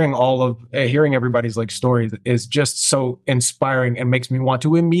 and hearing everybody's stories is just so inspiring and makes me want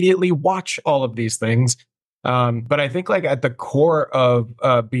to immediately watch all of these things. But I think at the core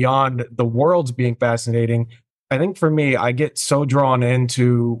of beyond the worlds being fascinating, I think for me, I get so drawn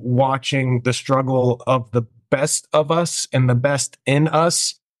into watching the struggle of the best of us and the best in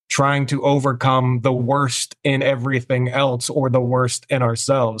us trying to overcome the worst in everything else or the worst in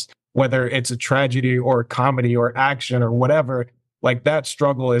ourselves. Whether it's a tragedy or a comedy or action or whatever, that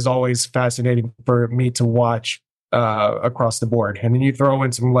struggle is always fascinating for me to watch across the board. And then you throw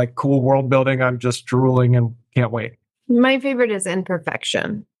in some cool world building, I'm just drooling and can't wait. My favorite is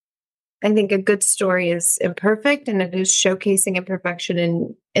imperfection. I think a good story is imperfect and it is showcasing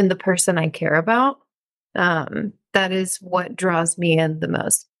imperfection in the person I care about. That is what draws me in the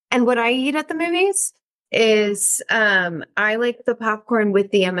most. And what I eat at the movies is I like the popcorn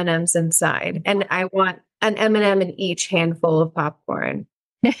with the M&Ms inside, and I want an M&M in each handful of popcorn.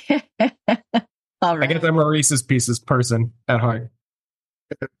 All right. I guess I'm a Reese's Pieces person at heart.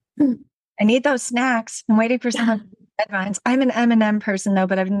 I need those snacks. I'm waiting for some red vines. I'm an M&M person though,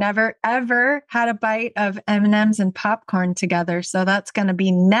 but I've never ever had a bite of M&Ms and popcorn together. So that's going to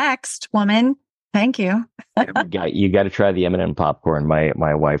be next, woman. Thank you. You got to try the M&M popcorn.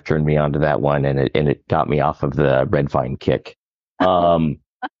 My wife turned me onto that one, and it got me off of the red vine kick. I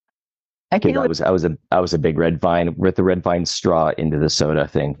was a big red vine with the red vine straw into the soda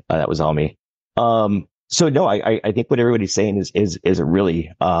thing. That was all me. So no, I think what everybody's saying is a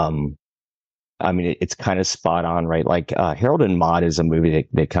really it's kind of spot on, right? Harold and Maude is a movie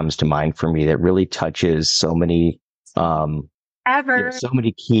that comes to mind for me that really touches so many so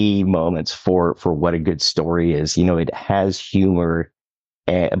many key moments for what a good story is. It has humor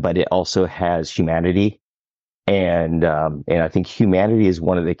but it also has humanity. And I think humanity is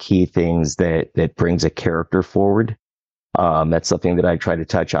one of the key things that brings a character forward. That's something that I try to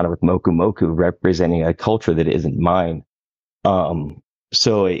touch on with Moku Moku, representing a culture that isn't mine.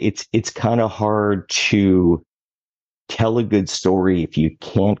 So it's kind of hard to tell a good story if you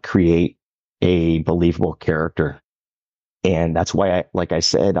can't create a believable character. And that's why like I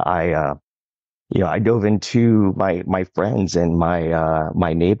said, I dove into my friends and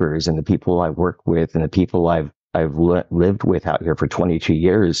my neighbors and the people I work with and the people I've lived with out here for 22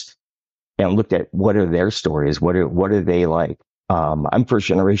 years, and looked at what are their stories, what are they like. I'm first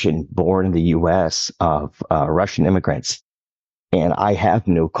generation born in the U.S. of Russian immigrants, and I have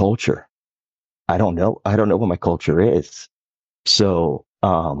no culture. I don't know what my culture is. So,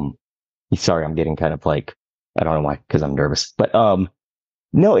 sorry, I'm getting kind of like, I don't know why, because I'm nervous, but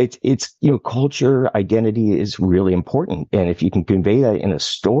no, it's culture, identity is really important, and if you can convey that in a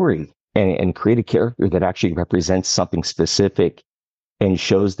story and create a character that actually represents something specific and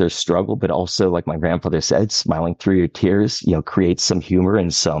shows their struggle, but also, like my grandfather said, smiling through your tears, creates some humor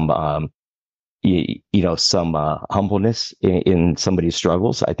and some some humbleness in somebody's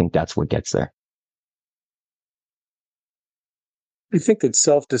struggles. I think that's what gets there. I think that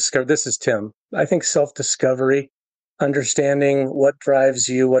self-discovery, this is Tim, I think self-discovery, understanding what drives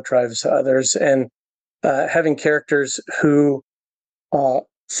you, what drives others, and having characters who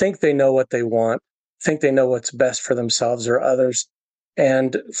think they know what they want, think they know what's best for themselves or others,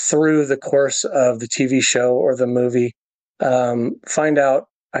 and through the course of the TV show or the movie, find out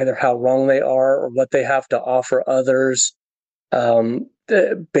either how wrong they are or what they have to offer others.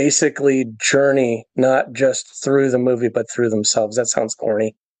 Basically journey, not just through the movie, but through themselves. That sounds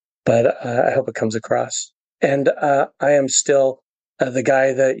corny, but I hope it comes across. And I am still the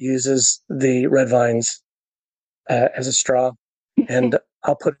guy that uses the red vines as a straw, and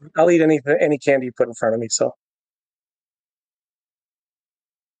I'll eat any candy you put in front of me. So.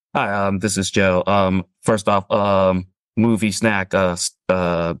 Hi, this is Joe. First off, movie snack,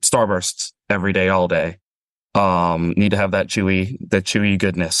 Starbursts every day, all day. Need to have that chewy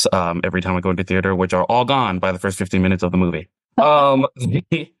goodness, every time I go into theater, which are all gone by the first 15 minutes of the movie. When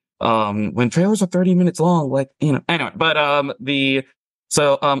trailers are 30 minutes long, anyway, but, I'm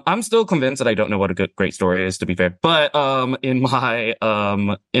still convinced that I don't know what a great story is, to be fair, but, in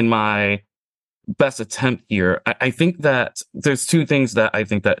my best attempt here, I think that there's two things that I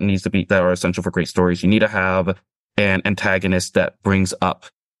think that are essential for great stories. You need to have an antagonist that brings up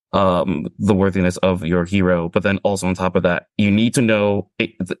the worthiness of your hero, but then also on top of that, you need to know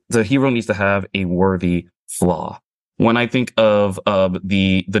the hero needs to have a worthy flaw. When I think of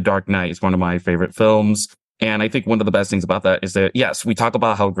the Dark Knight, it's one of my favorite films, and I think one of the best things about that is that, yes, we talk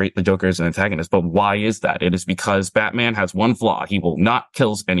about how great the Joker is an antagonist, but why is that? It is because Batman has one flaw: he will not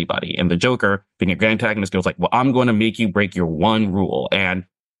kill anybody, and the Joker, being a great antagonist, goes like, well, I'm going to make you break your one rule. And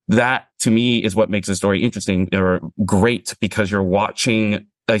that, to me, is what makes the story interesting or great, because you're watching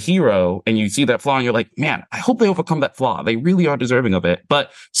a hero and you see that flaw and you're like, man, I hope they overcome that flaw. They really are deserving of it.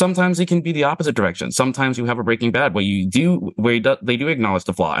 But sometimes it can be the opposite direction. Sometimes you have a Breaking Bad where they do acknowledge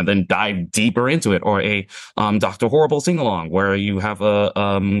the flaw and then dive deeper into it, or a Dr. Horrible sing along where you have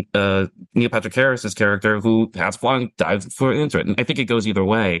Neil Patrick Harris's character who has a flaw and dives into it. And I think it goes either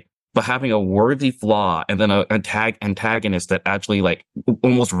way. But having a worthy flaw and then an antagonist that actually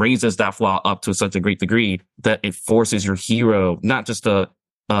almost raises that flaw up to such a great degree that it forces your hero not just to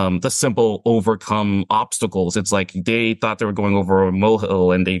the simple overcome obstacles. It's like they thought they were going over a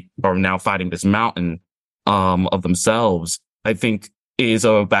molehill and they are now fighting this mountain of themselves. I think is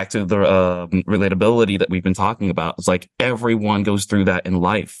back to the relatability that we've been talking about. It's like everyone goes through that in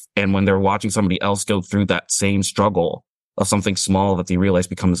life, and when they're watching somebody else go through that same struggle of something small that they realize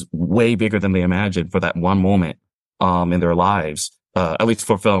becomes way bigger than they imagined for that one moment in their lives, at least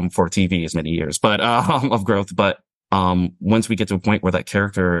for film, for TV is many years, but of growth. But once we get to a point where that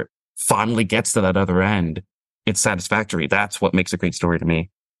character finally gets to that other end, it's satisfactory. That's what makes a great story to me.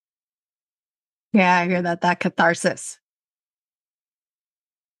 Yeah, I hear that catharsis.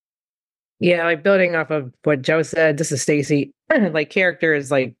 Yeah, building off of what Joe said, this is Stacy. Character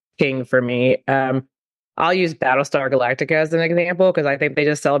is king for me. I'll use Battlestar Galactica as an example because I think they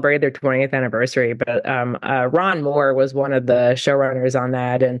just celebrated their 20th anniversary. But Ron Moore was one of the showrunners on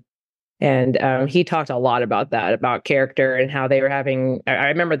that, and he talked a lot about that, about character and how they were having. I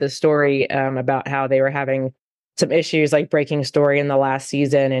remember the story about how they were having some issues breaking story in the last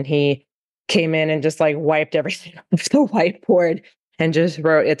season, and he came in and just wiped everything off the whiteboard and just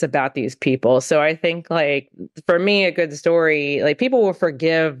wrote, "It's about these people." So I think for me, a good story, people will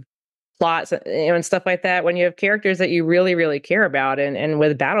forgive plots and stuff like that when you have characters that you really, really care about. And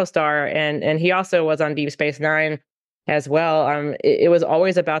with Battlestar, and he also was on Deep Space Nine as well. It was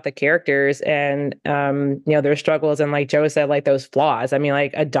always about the characters and, their struggles. And like Joe said, like those flaws. I mean,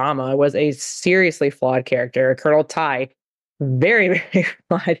 like Adama was a seriously flawed character. Colonel Ty, very, very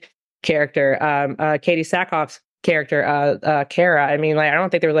flawed character. Katie Sackhoff's character, Kara. I mean, like, I don't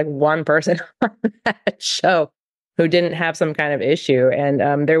think there was like one person on that show who didn't have some kind of issue,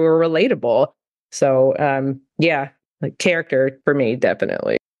 and they were relatable. So, like character for me,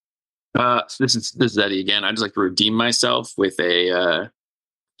 definitely. So this is Eddie again. I just like to redeem myself with a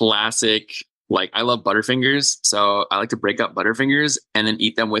classic. Like, I love Butterfingers, so I like to break up Butterfingers and then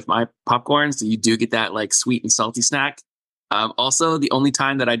eat them with my popcorn. So you do get that like sweet and salty snack. Also, the only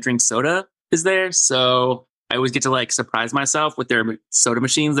time that I drink soda is there, so I always get to like surprise myself with their soda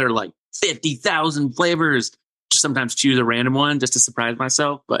machines. They're like 50,000 flavors. Just sometimes choose a random one just to surprise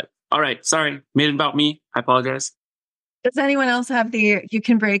myself. But all right, sorry, made it about me. I apologize. Does anyone else have you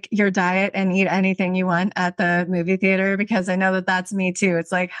can break your diet and eat anything you want at the movie theater? Because I know that that's me too.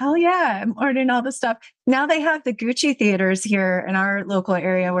 It's like, hell yeah, I'm ordering all this stuff. Now they have the Gucci theaters here in our local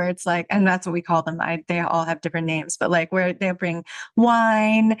area where it's like, and that's what we call them. They all have different names, but like where they bring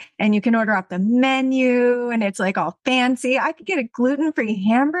wine and you can order off the menu and it's like all fancy. I could get a gluten-free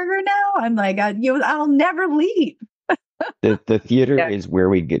hamburger now. I'm like, I'll never leave. The theater is where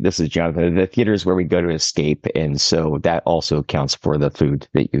we get, this is Jonathan, the theater is where we go to escape. And so that also counts for the food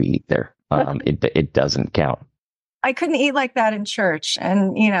that you eat there. It doesn't count. I couldn't eat like that in church.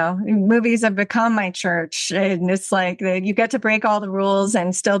 And, movies have become my church. And it's like you get to break all the rules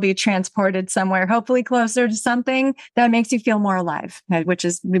and still be transported somewhere, hopefully closer to something that makes you feel more alive, which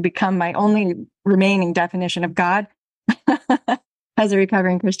has become my only remaining definition of God as a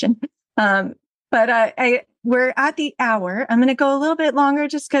recovering Christian. But we're at the hour. I'm going to go a little bit longer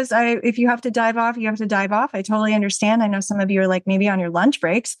just because if you have to dive off, you have to dive off. I totally understand. I know some of you are like maybe on your lunch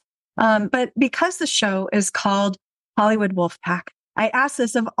breaks. But because the show is called Hollywood Wolfpack, I ask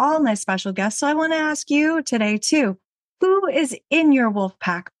this of all my special guests. So I want to ask you today too. Who is in your wolf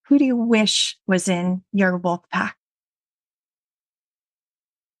pack? Who do you wish was in your wolf pack?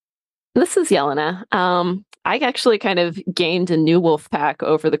 This is Yelena. I actually kind of gained a new wolf pack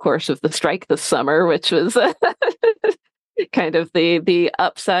over the course of the strike this summer, which was kind of the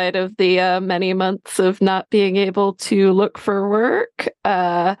upside of the many months of not being able to look for work.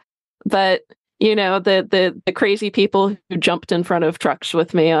 But the crazy people who jumped in front of trucks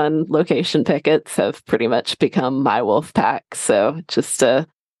with me on location pickets have pretty much become my wolf pack. So just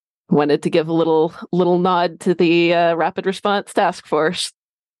wanted to give a little nod to the Rapid Response Task Force.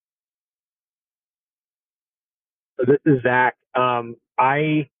 This is Zach.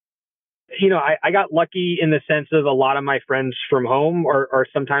 I got lucky in the sense of a lot of my friends from home are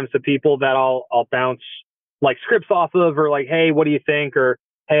sometimes the people that I'll bounce like scripts off of, or like, hey, what do you think? Or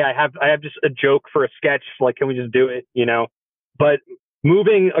hey, I have just a joke for a sketch. Like, can we just do it? But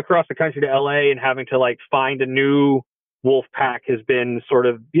moving across the country to LA and having to like find a new wolf pack has been sort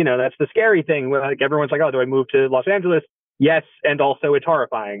of, that's the scary thing. Where like everyone's like, oh, do I move to Los Angeles? Yes, and also it's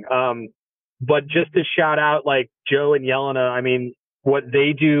horrifying. But just to shout out like Joe and Yelena, I mean, what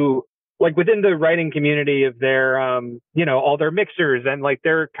they do, like within the writing community of their, all their mixers, and like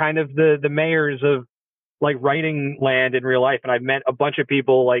they're kind of the mayors of like writing land in real life. And I've met a bunch of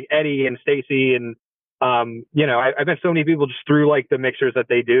people like Eddie and Stacy, and I've met so many people just through like the mixers that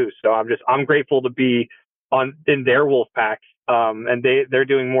they do. So I'm grateful to be in their wolf pack, and they're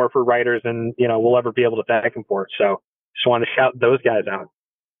doing more for writers than we'll ever be able to thank them for. So just want to shout those guys out.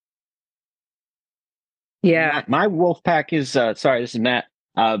 Yeah. My wolf pack is, sorry, this is Matt.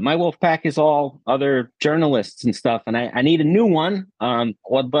 My wolf pack is all other journalists and stuff, and I need a new one. I'd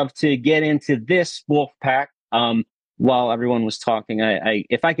love to get into this wolf pack. While everyone was talking, I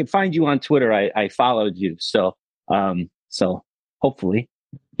if I could find you on Twitter, I followed you. So hopefully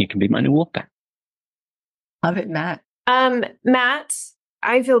you can be my new wolf pack. Love it, Matt. Matt,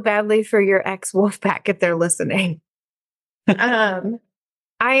 I feel badly for your ex wolf pack if they're listening. I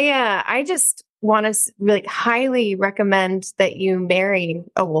just want to really highly recommend that you marry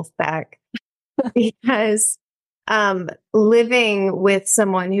a wolf pack because living with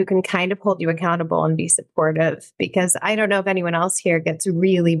someone who can kind of hold you accountable and be supportive, because I don't know if anyone else here gets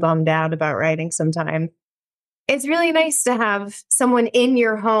really bummed out about writing sometime. It's really nice to have someone in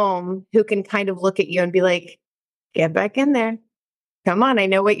your home who can kind of look at you and be like, get back in there. Come on, I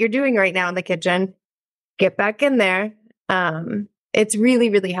know what you're doing right now in the kitchen. Get back in there. It's really,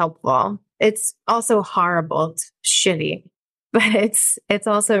 really helpful. It's also horrible. It's shitty, but it's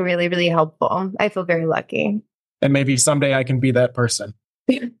also really, really helpful. I feel very lucky. And maybe someday I can be that person.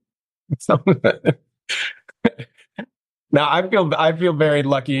 So, now I feel very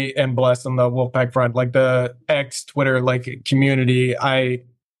lucky and blessed on the Wolfpack front. Like the X Twitter like community, I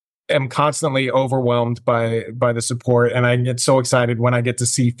am constantly overwhelmed by the support, and I get so excited when I get to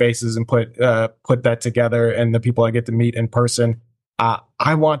see faces and put that together, and the people I get to meet in person.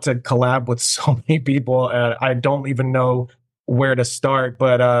 I want to collab with so many people, and I don't even know where to start.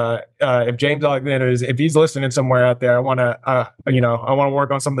 But if James Alexander if he's listening somewhere out there, I want to I want to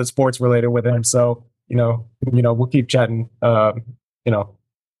work on something sports related with him. So we'll keep chatting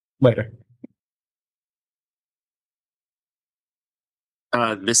later.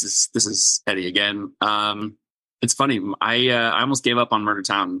 This is Eddie again. It's funny. I almost gave up on Murder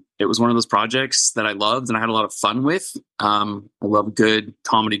Town. It was one of those projects that I loved and I had a lot of fun with. I love good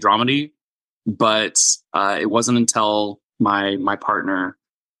comedy dramedy, but it wasn't until my partner,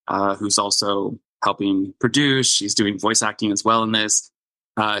 who's also helping produce, she's doing voice acting as well in this.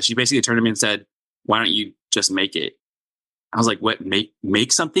 She basically turned to me and said, "Why don't you just make it?" I was like, "What?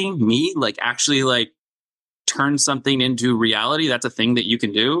 Make something? Me? Like actually like turn something into reality? That's a thing that you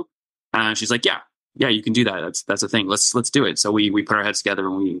can do?" And she's like, yeah, you can do that. That's a thing. Let's do it. So we put our heads together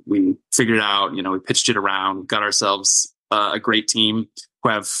and we figured it out. We pitched it around, got ourselves a great team who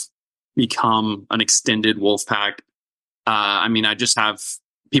have become an extended Wolfpack. I just have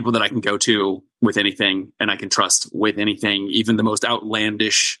people that I can go to with anything and I can trust with anything, even the most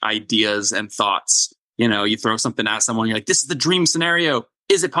outlandish ideas and thoughts. You throw something at someone, you're like, "This is the dream scenario.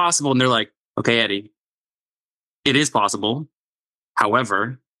 Is it possible?" And they're like, "Okay, Eddie, it is possible.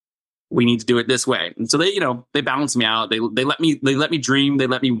 However, we need to do it this way." And so they balance me out. They let me dream. They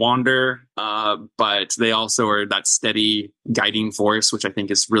let me wander. But they also are that steady guiding force, which I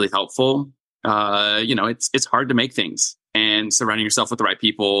think is really helpful. It's hard to make things, and surrounding yourself with the right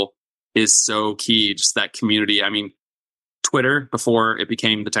people is so key. Just that community. I mean, Twitter, before it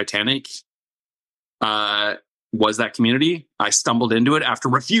became the Titanic, was that community. I stumbled into it after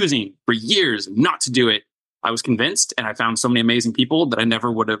refusing for years not to do it. I was convinced, and I found so many amazing people that I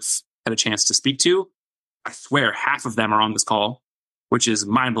never would have had a chance to speak to. I swear half of them are on this call, which is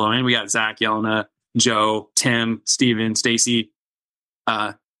mind blowing. We got Zach, Yelena, Joe, Tim, Steven, Stacy,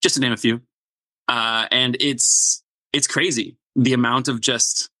 just to name a few. And it's crazy. The amount of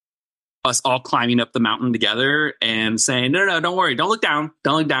just us all climbing up the mountain together and saying, no, don't worry. Don't look down.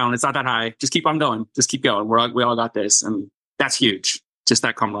 Don't look down. It's not that high. Just keep on going. Just keep going. We all got this. And that's huge. Just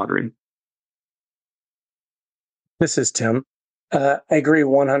that camaraderie. This is Tim. I agree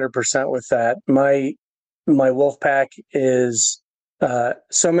 100% with that. My Wolfpack is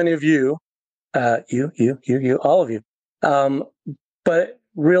so many of you, all of you. But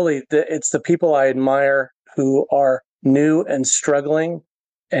really, it's the people I admire who are new and struggling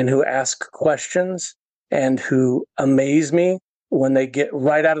and who ask questions and who amaze me when they get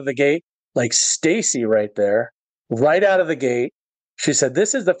right out of the gate, like Stacy right there, right out of the gate. She said,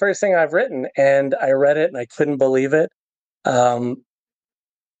 "This is the first thing I've written." And I read it and I couldn't believe it. The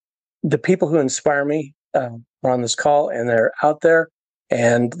people who inspire me are on this call and they're out there,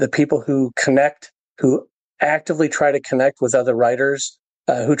 and the people who connect, who actively try to connect with other writers,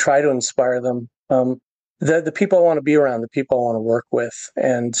 who try to inspire them. The people I want to be around, the people I want to work with.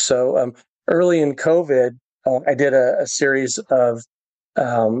 And so early in COVID, I did a series of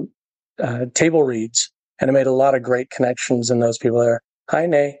table reads, and I made a lot of great connections in those people there. Hi,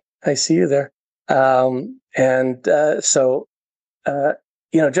 Nay. I see you there.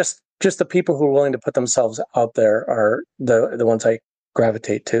 Just the people who are willing to put themselves out there are the ones I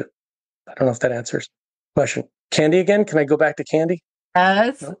gravitate to. I don't know if that answers the question. Candy again? Can I go back to Candy?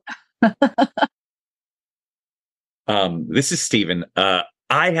 Yes. This is Steven. I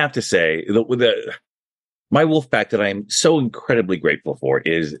have to say, my Wolfpack that I'm so incredibly grateful for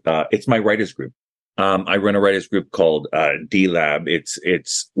is it's my writers group. I run a writers group called D Lab. It's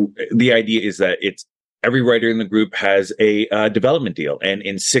the idea is that it's every writer in the group has a development deal, and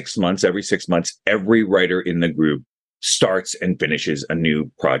in 6 months, every 6 months, every writer in the group starts and finishes a new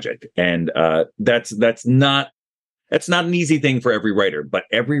project, and that's not an easy thing for every writer, but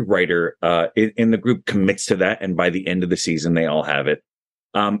every writer in the group commits to that, and by the end of the season, they all have it.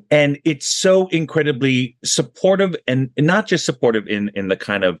 And it's so incredibly supportive, and not just supportive in the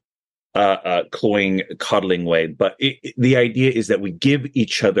kind of cloying, coddling way, but the idea is that we give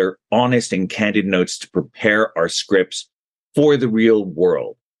each other honest and candid notes to prepare our scripts for the real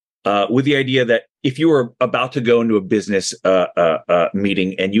world. With the idea that if you are about to go into a business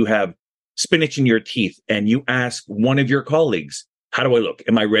meeting and you have spinach in your teeth and you ask one of your colleagues, "How do I look?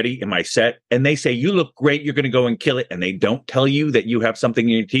 Am I ready? Am I set?" And they say, "You look great. You're going to go and kill it." And they don't tell you that you have something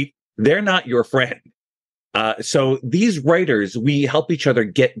in your teeth. They're not your friend. So these writers, we help each other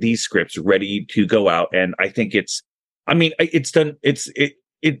get these scripts ready to go out. And I think it's done.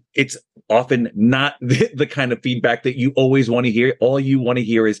 It's often not the kind of feedback that you always want to hear. All you want to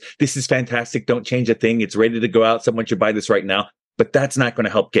hear is, this is fantastic. Don't change a thing. It's ready to go out. Someone should buy this right now. But that's not going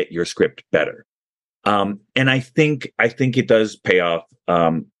to help get your script better. And I think it does pay off.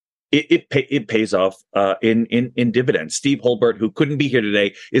 It pays off in dividends. Steve Holbert, who couldn't be here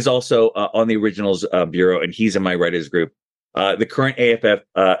today, is also on the originals bureau, and he's in my writers group. The current AFF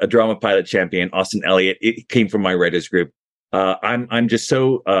a drama pilot champion, Austin Elliott, it came from my writers group. I'm just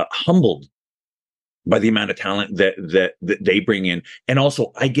so humbled by the amount of talent that they bring in, and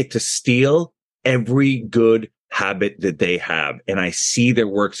also I get to steal every good habit that they have, and I see their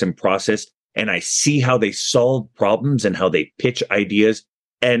works in process, and I see how they solve problems and how they pitch ideas.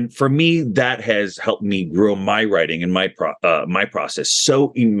 And for me, that has helped me grow my writing and my process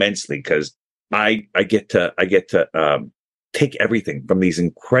so immensely, because I get to take everything from these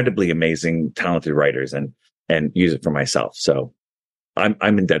incredibly amazing, talented writers and use it for myself. So I'm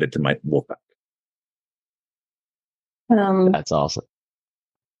indebted to my Wolfpack. That's awesome.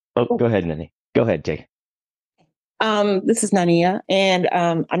 Oh, go ahead, Nani. Go ahead, Jake. This is Nania, and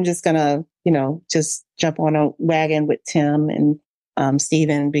I'm just gonna, just jump on a wagon with Tim and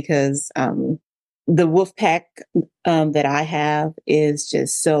Stephen, because the wolf pack that I have is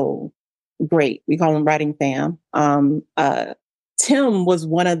just so great. We call them Writing Fam. Tim was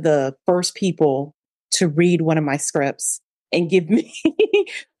one of the first people to read one of my scripts and give me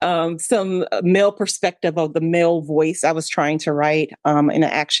some male perspective of the male voice I was trying to write in an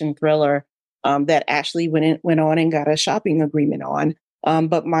action thriller that Ashley went on and got a shopping agreement on.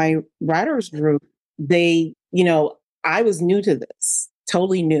 But my writers group, I was new to this,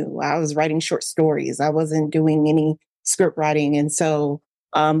 totally new. I was writing short stories. I wasn't doing any script writing. And so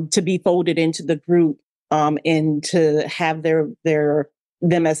to be folded into the group and to have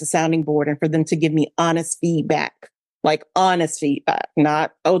them as a sounding board, and for them to give me honest feedback,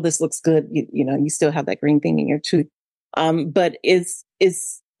 not, oh, this looks good. You still have that green thing in your tooth. But it's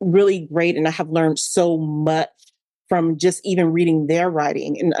really great. And I have learned so much from just even reading their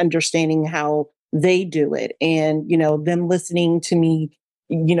writing and understanding how they do it. And, them listening to me,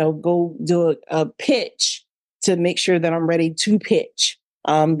 go do a pitch to make sure that I'm ready to pitch.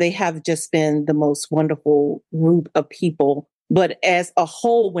 They have just been the most wonderful group of people. But as a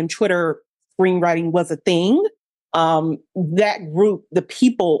whole, when Twitter screenwriting was a thing, that group, the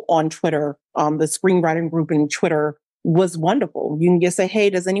people on Twitter, the screenwriting group in Twitter was wonderful. You can just say, hey,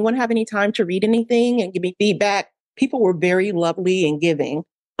 does anyone have any time to read anything and give me feedback? People were very lovely and giving.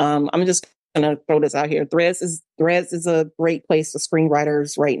 I'm just going to throw this out here. Threads is a great place for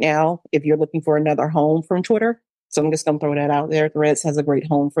screenwriters right now if you're looking for another home from Twitter. So I'm just going to throw that out there. Threads has a great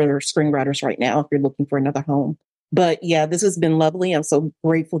home for screenwriters right now if you're looking for another home. But yeah, this has been lovely. I'm so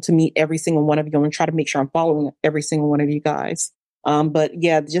grateful to meet every single one of you and try to make sure I'm following every single one of you guys. But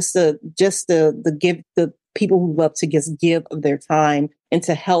yeah, just the give, the people who love to just give of their time and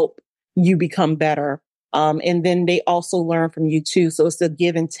to help you become better. And then they also learn from you too. So it's the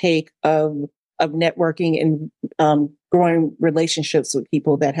give and take of networking and growing relationships with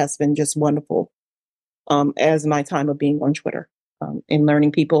people that has been just wonderful as my time of being on Twitter and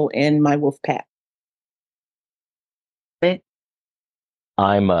learning people in my wolf pack.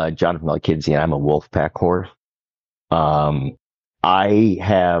 I'm Jonathan Melchizedek. I'm a Wolfpack whore. I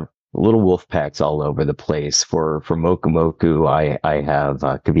have little wolf packs all over the place. For Moku Moku, I have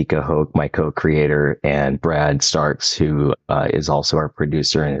Kavika Hoke, my co-creator, and Brad Starks, who is also our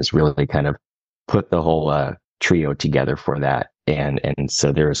producer and has really kind of put the whole trio together for that. And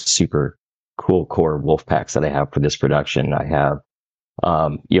so there's super cool core wolf packs that I have for this production. I have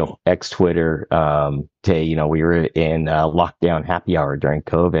X Twitter. We were in lockdown happy hour during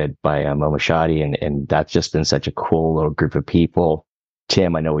COVID by Momo Shadi, and that's just been such a cool little group of people.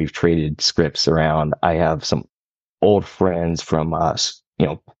 Tim, I know we've traded scripts around. I have some old friends from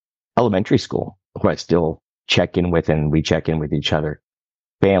elementary school who I still check in with, and we check in with each other.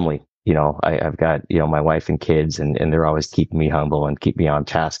 Family, I've got my wife and kids, and they're always keeping me humble and keep me on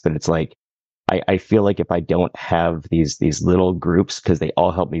task. But it's like, I feel like if I don't have these little groups, because they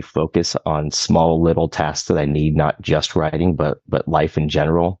all help me focus on small little tasks that I need, not just writing, but life in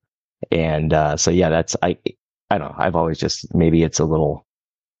general. And so yeah, that's I don't know. I've always just, maybe it's a little,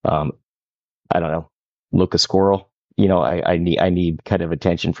 I don't know, look a squirrel. I need kind of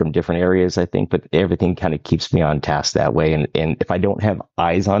attention from different areas, I think, but everything kind of keeps me on task that way. And if I don't have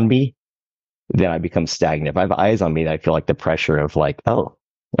eyes on me, then I become stagnant. If I have eyes on me, then I feel like the pressure of like, oh,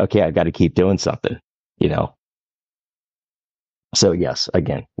 okay, I've got to keep doing something, So yes,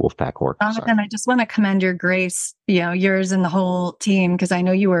 again, Wolfpack work. Jonathan, I just want to commend your grace, yours and the whole team, because I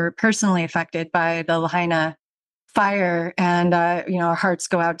know you were personally affected by the Lahaina fire. And, our hearts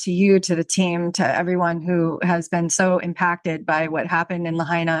go out to you, to the team, to everyone who has been so impacted by what happened in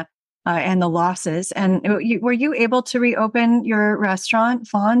Lahaina and the losses. And were you able to reopen your restaurant,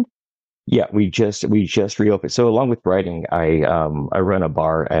 Fond? Yeah, we just reopened. So along with writing, I run a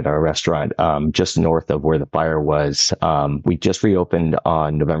bar at our restaurant just north of where the fire was. We just reopened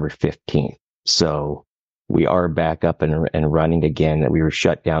on November 15th. So we are back up and running again. We were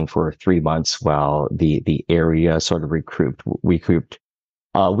shut down for 3 months while the area sort of recouped.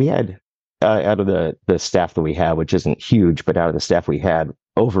 We had out of the staff that we had, which isn't huge, but out of the staff we had,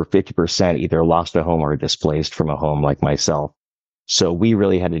 over 50% either lost a home or displaced from a home, like myself. So we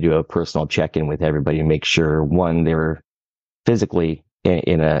really had to do a personal check-in with everybody and make sure, one, they were physically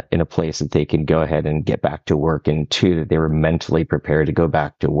in a place that they can go ahead and get back to work, and two, that they were mentally prepared to go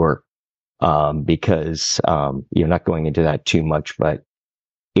back to work. Because you're not going into that too much, but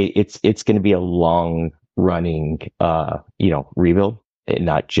it's going to be a long running rebuild,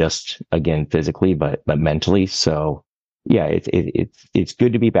 not just again physically, but mentally. So yeah, it's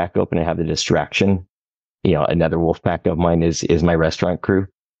good to be back open and have the distraction. Another wolf pack of mine is my restaurant crew.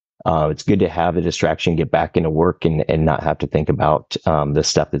 It's good to have the distraction, get back into work, and not have to think about the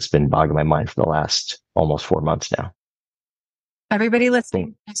stuff that's been bogging my mind for the last almost 4 months now. Everybody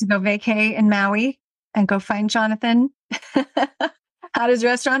listening, to go vacay in Maui and go find Jonathan. How does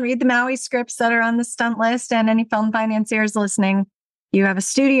restaurant? Read the Maui scripts that are on the stunt list, and any film financiers listening, you have a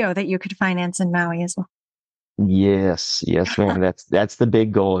studio that you could finance in Maui as well. Yes, ma'am. That's the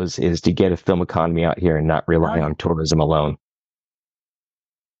big goal is to get a film economy out here and not rely on tourism alone.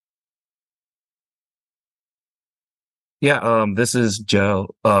 Yeah, this is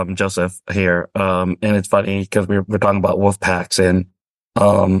Joseph here. And it's funny because we're talking about wolf packs, and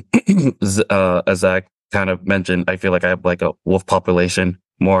as Zach kind of mentioned, I feel like I have like a wolf population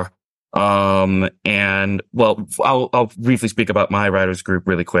more. And well, I'll briefly speak about my writers group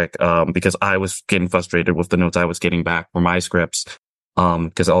really quick, because I was getting frustrated with the notes I was getting back for my scripts.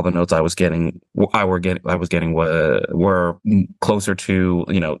 Because all the notes I was getting were closer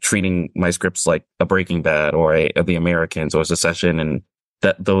to, treating my scripts like a Breaking Bad or The Americans or Succession, and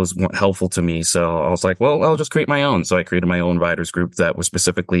that those weren't helpful to me. So I was like, well, I'll just create my own. So I created my own writers group that was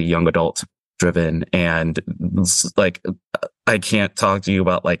specifically young adult driven. And like, I can't talk to you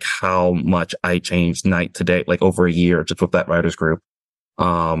about like how much I changed night to day, like over a year just with that writers group.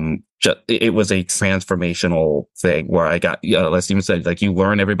 It was a transformational thing where I got, like Steven said, like you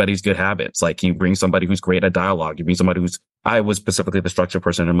learn everybody's good habits. Like you bring somebody who's great at dialogue. You bring somebody I was specifically the structure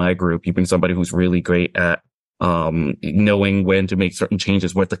person in my group. You bring somebody who's really great at, knowing when to make certain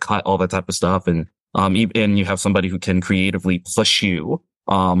changes, where to cut, all that type of stuff. And you have somebody who can creatively push you,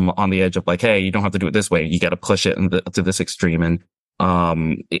 on the edge of like, hey, you don't have to do it this way. You got to push it to this extreme. And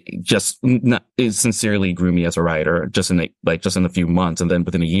it sincerely grew me as a writer just in a few months, and then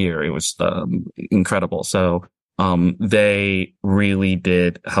within a year it was incredible. So they really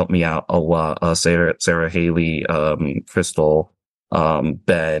did help me out a lot. Sarah, Haley, Crystal,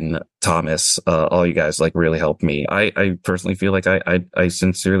 Ben, Thomas, all you guys like really helped me. I personally feel like I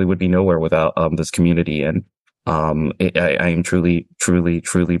sincerely would be nowhere without this community, and I am truly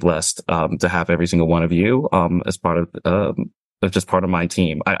blessed to have every single one of you as part of just part of my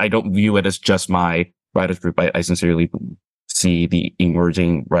team. I don't view it as just my writers group. I sincerely see the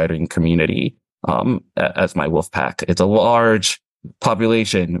emerging writing community as my wolf pack. It's a large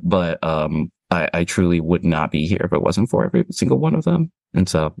population, but I truly would not be here if it wasn't for every single one of them. And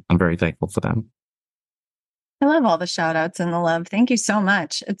so I'm very thankful for them. I love all the shout outs and the love. Thank you so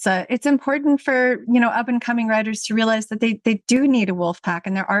much. It's important for, up and coming writers to realize that they do need a wolf pack,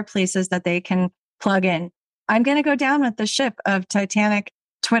 and there are places that they can plug in. I'm going to go down with the ship of Titanic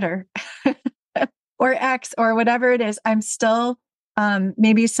Twitter or X or whatever it is. I'm still,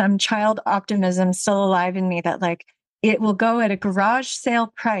 maybe some child optimism still alive in me that like it will go at a garage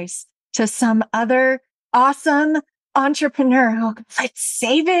sale price to some other awesome entrepreneur who let's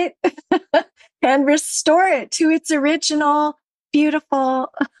save it and restore it to its original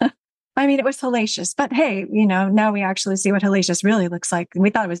beautiful. I mean, it was hellacious, but hey, now we actually see what hellacious really looks like. We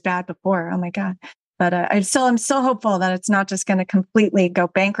thought it was bad before. Oh my God. But I'm still hopeful that it's not just going to completely go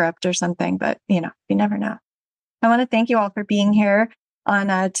bankrupt or something. But, you never know. I want to thank you all for being here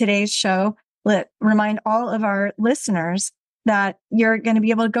on today's show. Remind all of our listeners that you're going to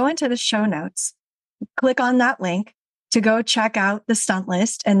be able to go into the show notes, click on that link to go check out the Stunt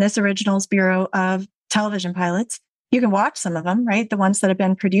List and this Originals Bureau of Television Pilots. You can watch some of them, right? The ones that have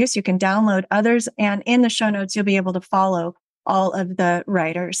been produced. You can download others. And in the show notes, you'll be able to follow all of the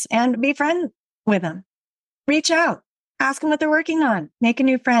writers and be friends with them. Reach out, ask them what they're working on, make a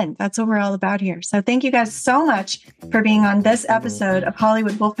new friend. That's what we're all about here. So thank you guys so much for being on this episode of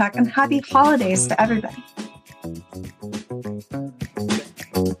Hollywood Wolfpack, and happy holidays to everybody.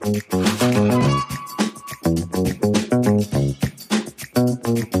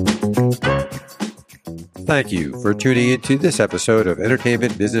 Thank you for tuning into this episode of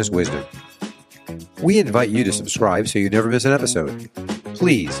Entertainment Business Wisdom. We invite you to subscribe so you never miss an episode.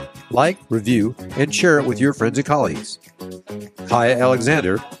 Please like, review, and share it with your friends and colleagues. Kaya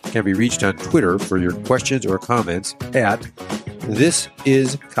Alexander can be reached on Twitter for your questions or comments at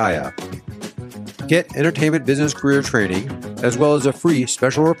ThisIsKaya. Get entertainment business career training, as well as a free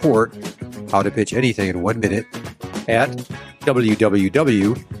special report, How to Pitch Anything in 1 Minute, at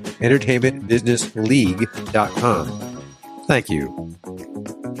www.entertainmentbusinessleague.com. Thank you.